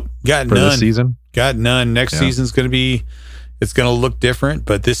words? Nope, got for none. This season? Got none. Next season's going to be, it's going to look different,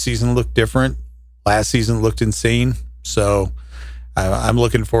 but this season looked different. Last season looked insane. So I'm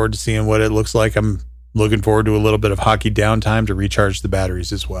looking forward to seeing what it looks like. I'm looking forward to a little bit of hockey downtime to recharge the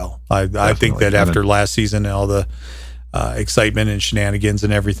batteries as well. I think that after last season and all the excitement and shenanigans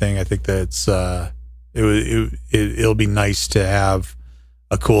and everything, I think that it'll be nice to have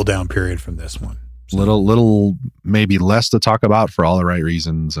a cool down period from this one. So. Little maybe less to talk about for all the right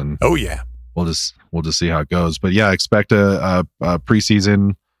reasons, and oh yeah, we'll just see how it goes. But yeah, expect a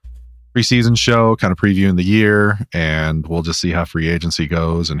preseason show, kind of previewing the year, and we'll just see how free agency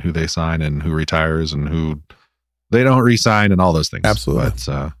goes and who they sign and who retires and who they don't re-sign and all those things. Absolutely.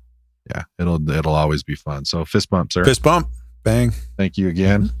 But yeah, it'll always be fun. So fist bump, sir. Fist bump. Bang. Thank you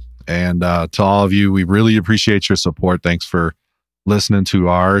again. And to all of you, we really appreciate your support. Thanks for listening to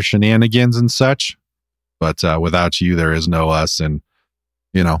our shenanigans and such. But without you, there is no us. And,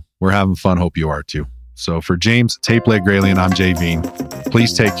 we're having fun. Hope you are too. So for James Tape Leg Grayling, I'm Jay Veen.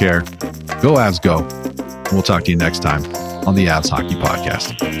 Please take care. Go Avs, go. And we'll talk to you next time on the Avs Hockey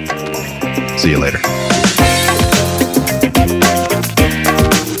Podcast. See you later.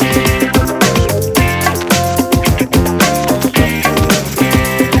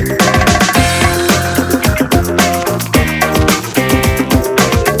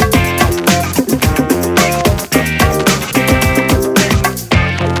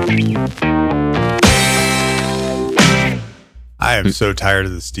 I am so tired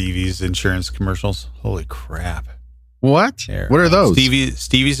of the Stevie's insurance commercials. Holy crap. What? What are those?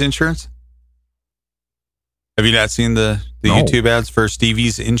 Stevie's insurance? Have you not seen the YouTube ads for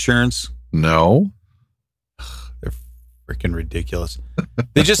Stevie's insurance? No. They're freaking ridiculous.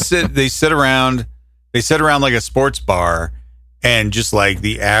 They sit around like a sports bar, and just like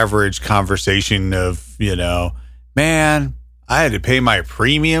the average conversation of, man, I had to pay my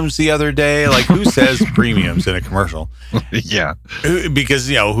premiums the other day. Like, who says premiums in a commercial? Yeah. Because,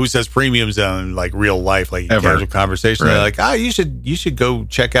 who says premiums in like real life, like casual conversation? Right. They're like, you should go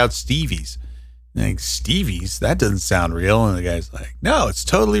check out Stevie's. And like, Stevie's? That doesn't sound real. And the guy's like, no, it's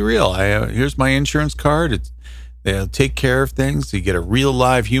totally real. Here's my insurance card. They'll take care of things. You get a real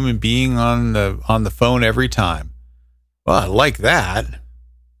live human being on the phone every time. Well, I like that.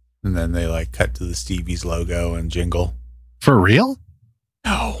 And then they like cut to the Stevie's logo and jingle. For real?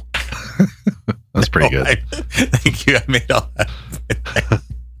 No. That's pretty good. Thank you. I made all that.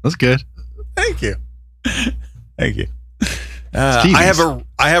 That's good. Thank you. I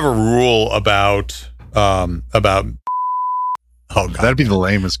have a rule about oh god, that'd be the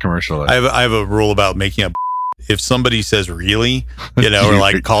lamest commercial. I have a rule about making up. If somebody says really, or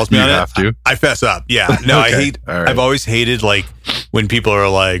like calls me on it, I fess up. Yeah. No, okay. I've always hated like when people are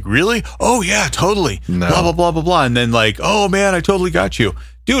like, really? Oh yeah, totally. No. Blah, blah, blah, blah, blah. And then like, oh man, I totally got you.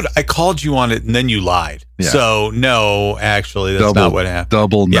 Dude, I called you on it and then you lied. Yeah. So no, actually, that's not what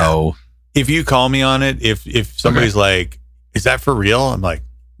happened. No. If you call me on it, if somebody's like, is that for real? I'm like,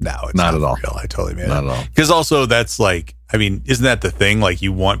 No, it's not at all. Real. I totally made it. Not at all. Because also that's like, I mean, isn't that the thing? Like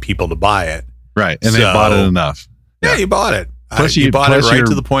you want people to buy it. Right. And they bought it enough. Yeah, you bought it. You bought it right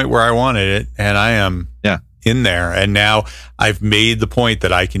to the point where I wanted it. And I am in there. And now I've made the point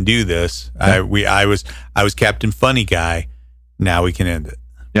that I can do this. Yeah. I was Captain Funny Guy. Now we can end it.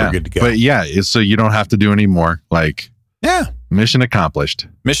 Yeah. We're good to go. But so you don't have to do any more. Like, mission accomplished.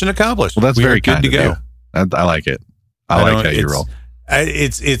 Mission accomplished. Well, that's very good to go. I like it. I like how you roll.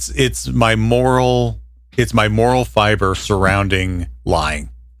 It's my moral fiber surrounding lying.